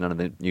yet, because none of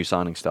the new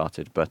signings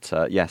started, but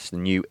yes, the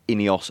new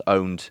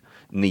Ineos-owned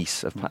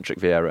Nice of Patrick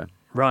Vieira.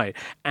 Right.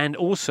 And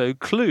also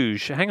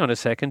Cluj. Hang on a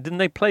second. Didn't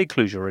they play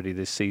Cluj already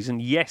this season?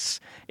 Yes.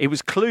 It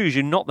was Cluj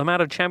who knocked them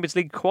out of Champions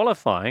League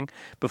qualifying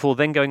before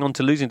then going on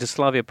to losing to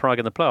Slavia Prague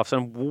in the playoffs.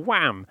 And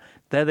wham!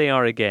 There they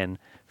are again,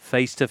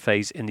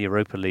 face-to-face in the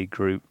Europa League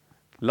group.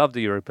 Love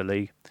the Europa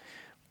League.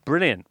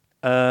 Brilliant.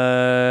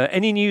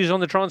 Any news on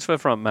the transfer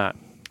front, Matt?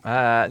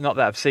 Not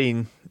that I've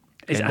seen.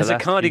 Has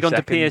Icardi gone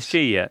to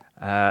PSG yet?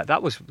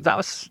 That was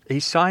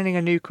he's signing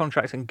a new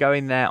contract and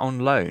going there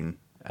on loan.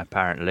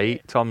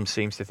 Apparently, Tom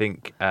seems to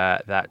think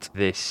that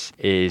this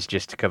is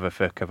just to cover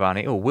for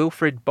Cavani.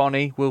 Wilfried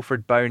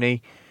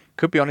Boney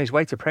could be on his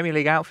way to Premier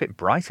League outfit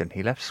Brighton.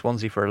 He left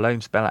Swansea for a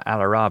loan spell at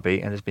Al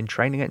Arabi and has been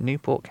training at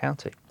Newport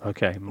County.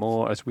 Okay,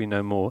 more as we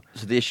know more.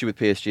 So the issue with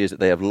PSG is that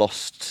they have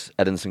lost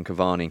Edinson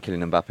Cavani and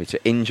Kylian Mbappe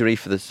to injury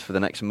for the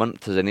next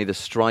month. So they need a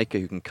striker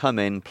who can come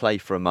in, play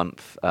for a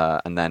month,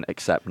 and then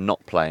accept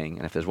not playing.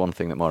 And if there's one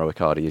thing that Mauro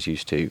Icardi is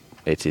used to,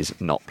 it is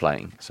not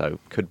playing. So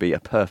could be a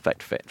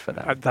perfect fit for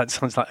them. That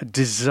sounds like a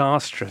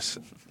disastrous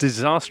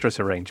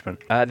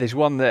arrangement. There's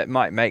one that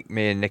might make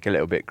me and Nick a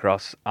little bit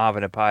cross.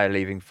 Arvin Apaya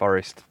leaving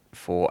Forest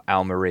for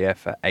Almeria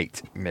for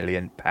 £8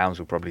 million.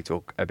 We'll probably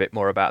talk a bit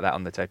more about that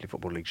on the Totally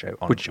Football League show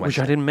on Wednesday. Which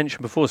I didn't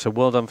mention before, so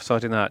well done for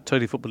citing that.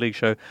 Totally Football League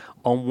show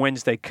on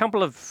Wednesday.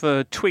 Couple of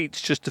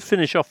tweets just to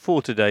finish off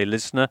for today,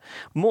 listener.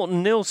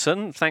 Morten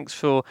Nilsson, thanks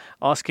for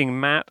asking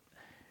Matt.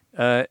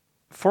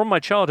 From my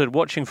childhood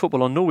watching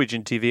football on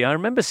Norwegian TV, I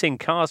remember seeing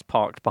cars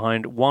parked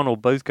behind one or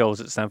both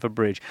goals at Stamford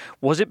Bridge.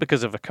 Was it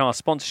because of a car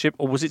sponsorship,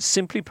 or was it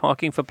simply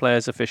parking for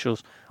players,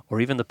 officials, or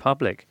even the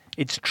public?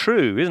 It's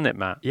true, isn't it,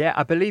 Matt? Yeah,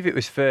 I believe it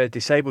was for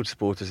disabled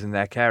supporters and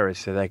their carers,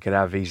 so they could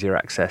have easier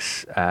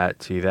access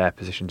to their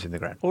positions in the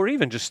ground. Or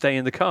even just stay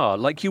in the car,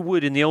 like you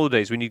would in the old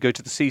days when you go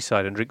to the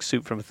seaside and drink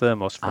soup from a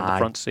thermos from the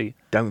front seat.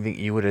 Don't think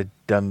you would have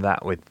done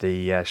that with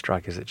the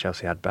strikers that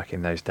Chelsea had back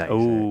in those days.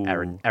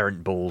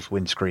 Errant balls,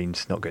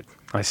 windscreens, not good.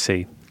 I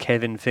see.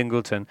 Kevin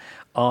Fingleton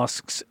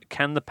asks,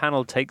 can the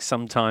panel take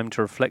some time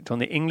to reflect on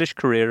the English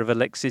career of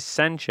Alexis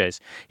Sanchez?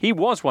 He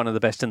was one of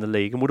the best in the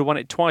league and would have won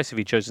it twice if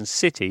he'd chosen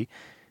City.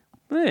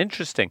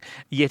 Interesting.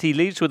 Yet he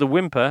leaves with a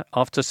whimper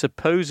after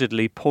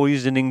supposedly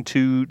poisoning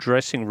 2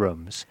 dressing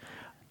rooms.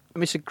 I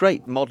mean, it's a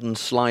great modern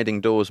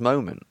sliding doors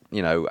moment.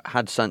 You know,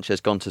 had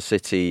Sanchez gone to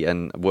City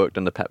and worked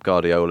under Pep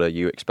Guardiola,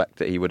 you expect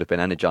that he would have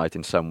been energised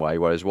in some way,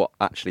 whereas what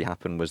actually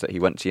happened was that he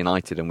went to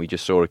United and we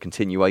just saw a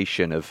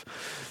continuation of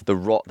the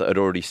rot that had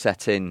already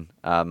set in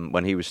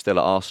when he was still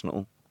at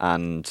Arsenal.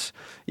 And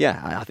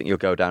yeah, I think he'll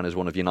go down as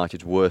one of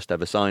United's worst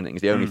ever signings.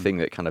 The only thing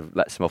that kind of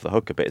lets him off the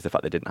hook a bit is the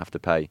fact they didn't have to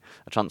pay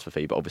a transfer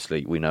fee. But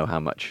obviously, we know how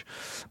much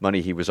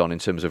money he was on in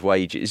terms of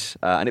wages.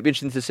 And it'd be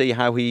interesting to see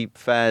how he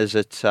fares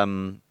at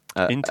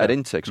Inter,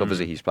 because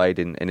obviously he's played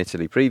in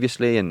Italy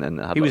previously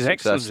and had he was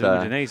excellent in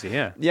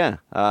Udinese, yeah.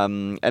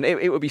 And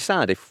it would be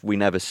sad if we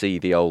never see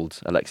the old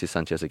Alexis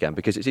Sanchez again,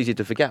 because it's easy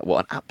to forget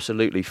what an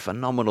absolutely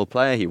phenomenal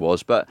player he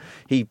was, but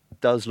he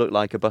does look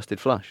like a busted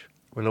flush.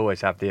 We'll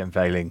always have the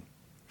unveiling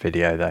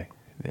video, though.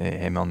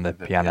 Him on the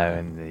piano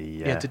in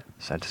the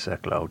centre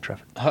circle at Old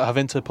Trafford. Have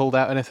Inter pulled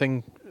out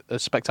anything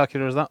as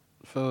spectacular as that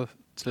for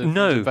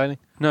No. unveiling?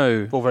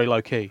 No. All very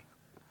low key.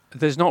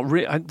 There's not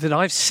that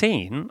I've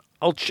seen.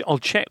 I'll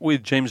check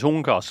with James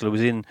Horncastle, who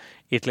was in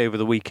Italy over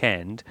the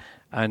weekend,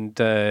 and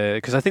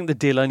because I think the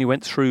deal only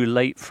went through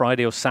late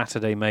Friday or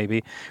Saturday,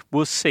 maybe.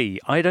 We'll see.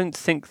 I don't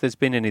think there's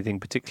been anything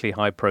particularly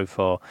high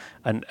profile,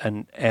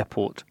 an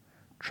airport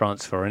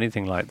transfer or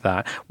anything like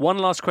that. One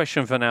last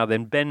question for now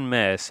then. Ben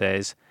Mayer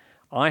says,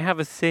 I have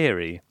a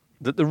theory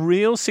that the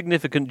real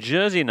significant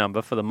jersey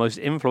number for the most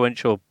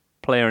influential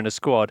player in a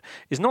squad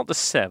is not the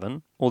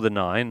 7 or the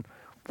 9,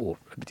 or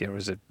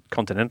as a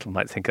continental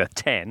might think a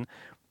 10,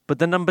 but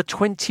the number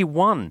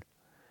 21.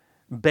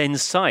 Ben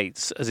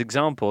cites as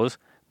examples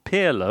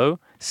Pirlo,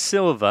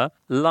 Silva,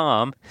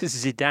 Lahm,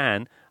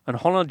 Zidane and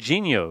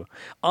Ronaldinho.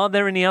 Are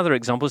there any other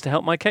examples to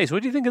help my case?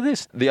 What do you think of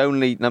this? The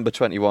only number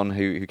 21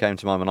 who came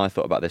to mind when I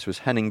thought about this was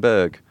Henning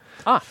Berg,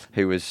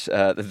 who was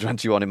the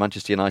 21 in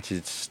Manchester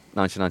United's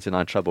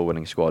 1999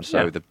 treble-winning squad.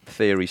 So the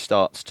theory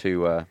starts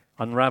to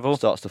unravel,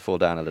 starts to fall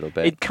down a little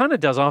bit. It kind of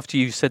does after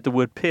you said the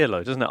word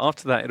Pirlo, doesn't it?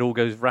 After that, it all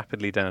goes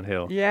rapidly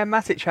downhill. Yeah,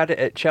 Matic had it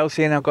at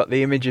Chelsea, and I've got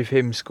the image of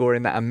him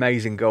scoring that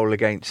amazing goal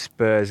against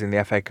Spurs in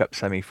the FA Cup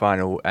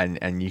semi-final, and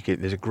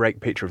there's a great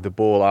picture of the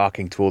ball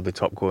arcing toward the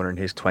top corner and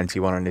his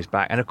 21 on his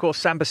back. And of course,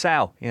 Sam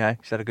Bissau,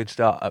 he's had a good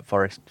start at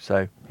Forest,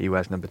 so he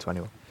wears number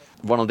 21.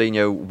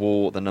 Ronaldinho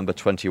wore the number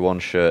 21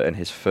 shirt in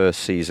his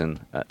first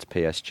season at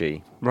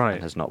PSG. Right.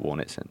 And has not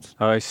worn it since.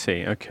 Oh, I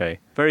see. Okay.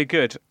 Very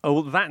good. Oh,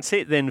 well, that's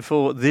it then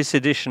for this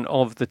edition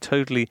of the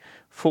Totally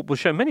Football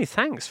Show. Many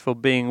thanks for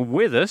being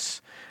with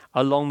us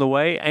along the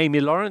way.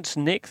 Amy Lawrence,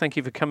 Nick, thank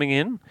you for coming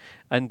in.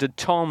 And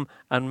Tom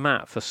and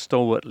Matt for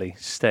stalwartly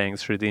staying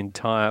through the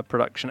entire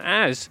production,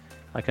 as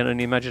I can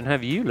only imagine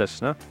have you,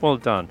 listener. Well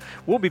done.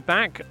 We'll be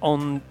back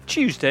on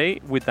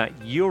Tuesday with that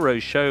Euro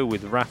show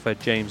with Rafa,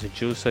 James and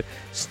Jules. So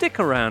stick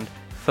around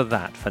for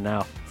that. For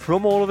now,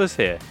 from all of us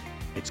here,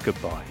 it's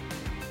goodbye.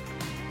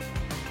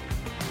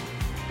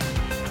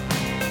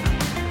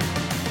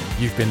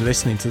 You've been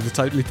listening to the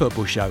Totally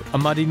Football Show, a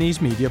Muddy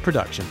Knees Media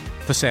production.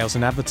 For sales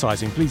and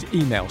advertising, please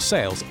email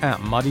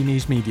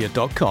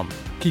sales@muddykneesmedia.com.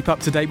 Keep up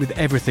to date with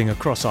everything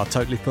across our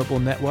Totally Football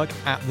network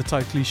at The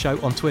Totally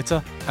Show on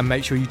Twitter, and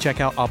make sure you check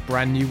out our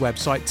brand new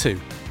website too,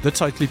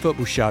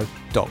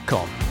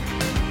 thetotallyfootballshow.com.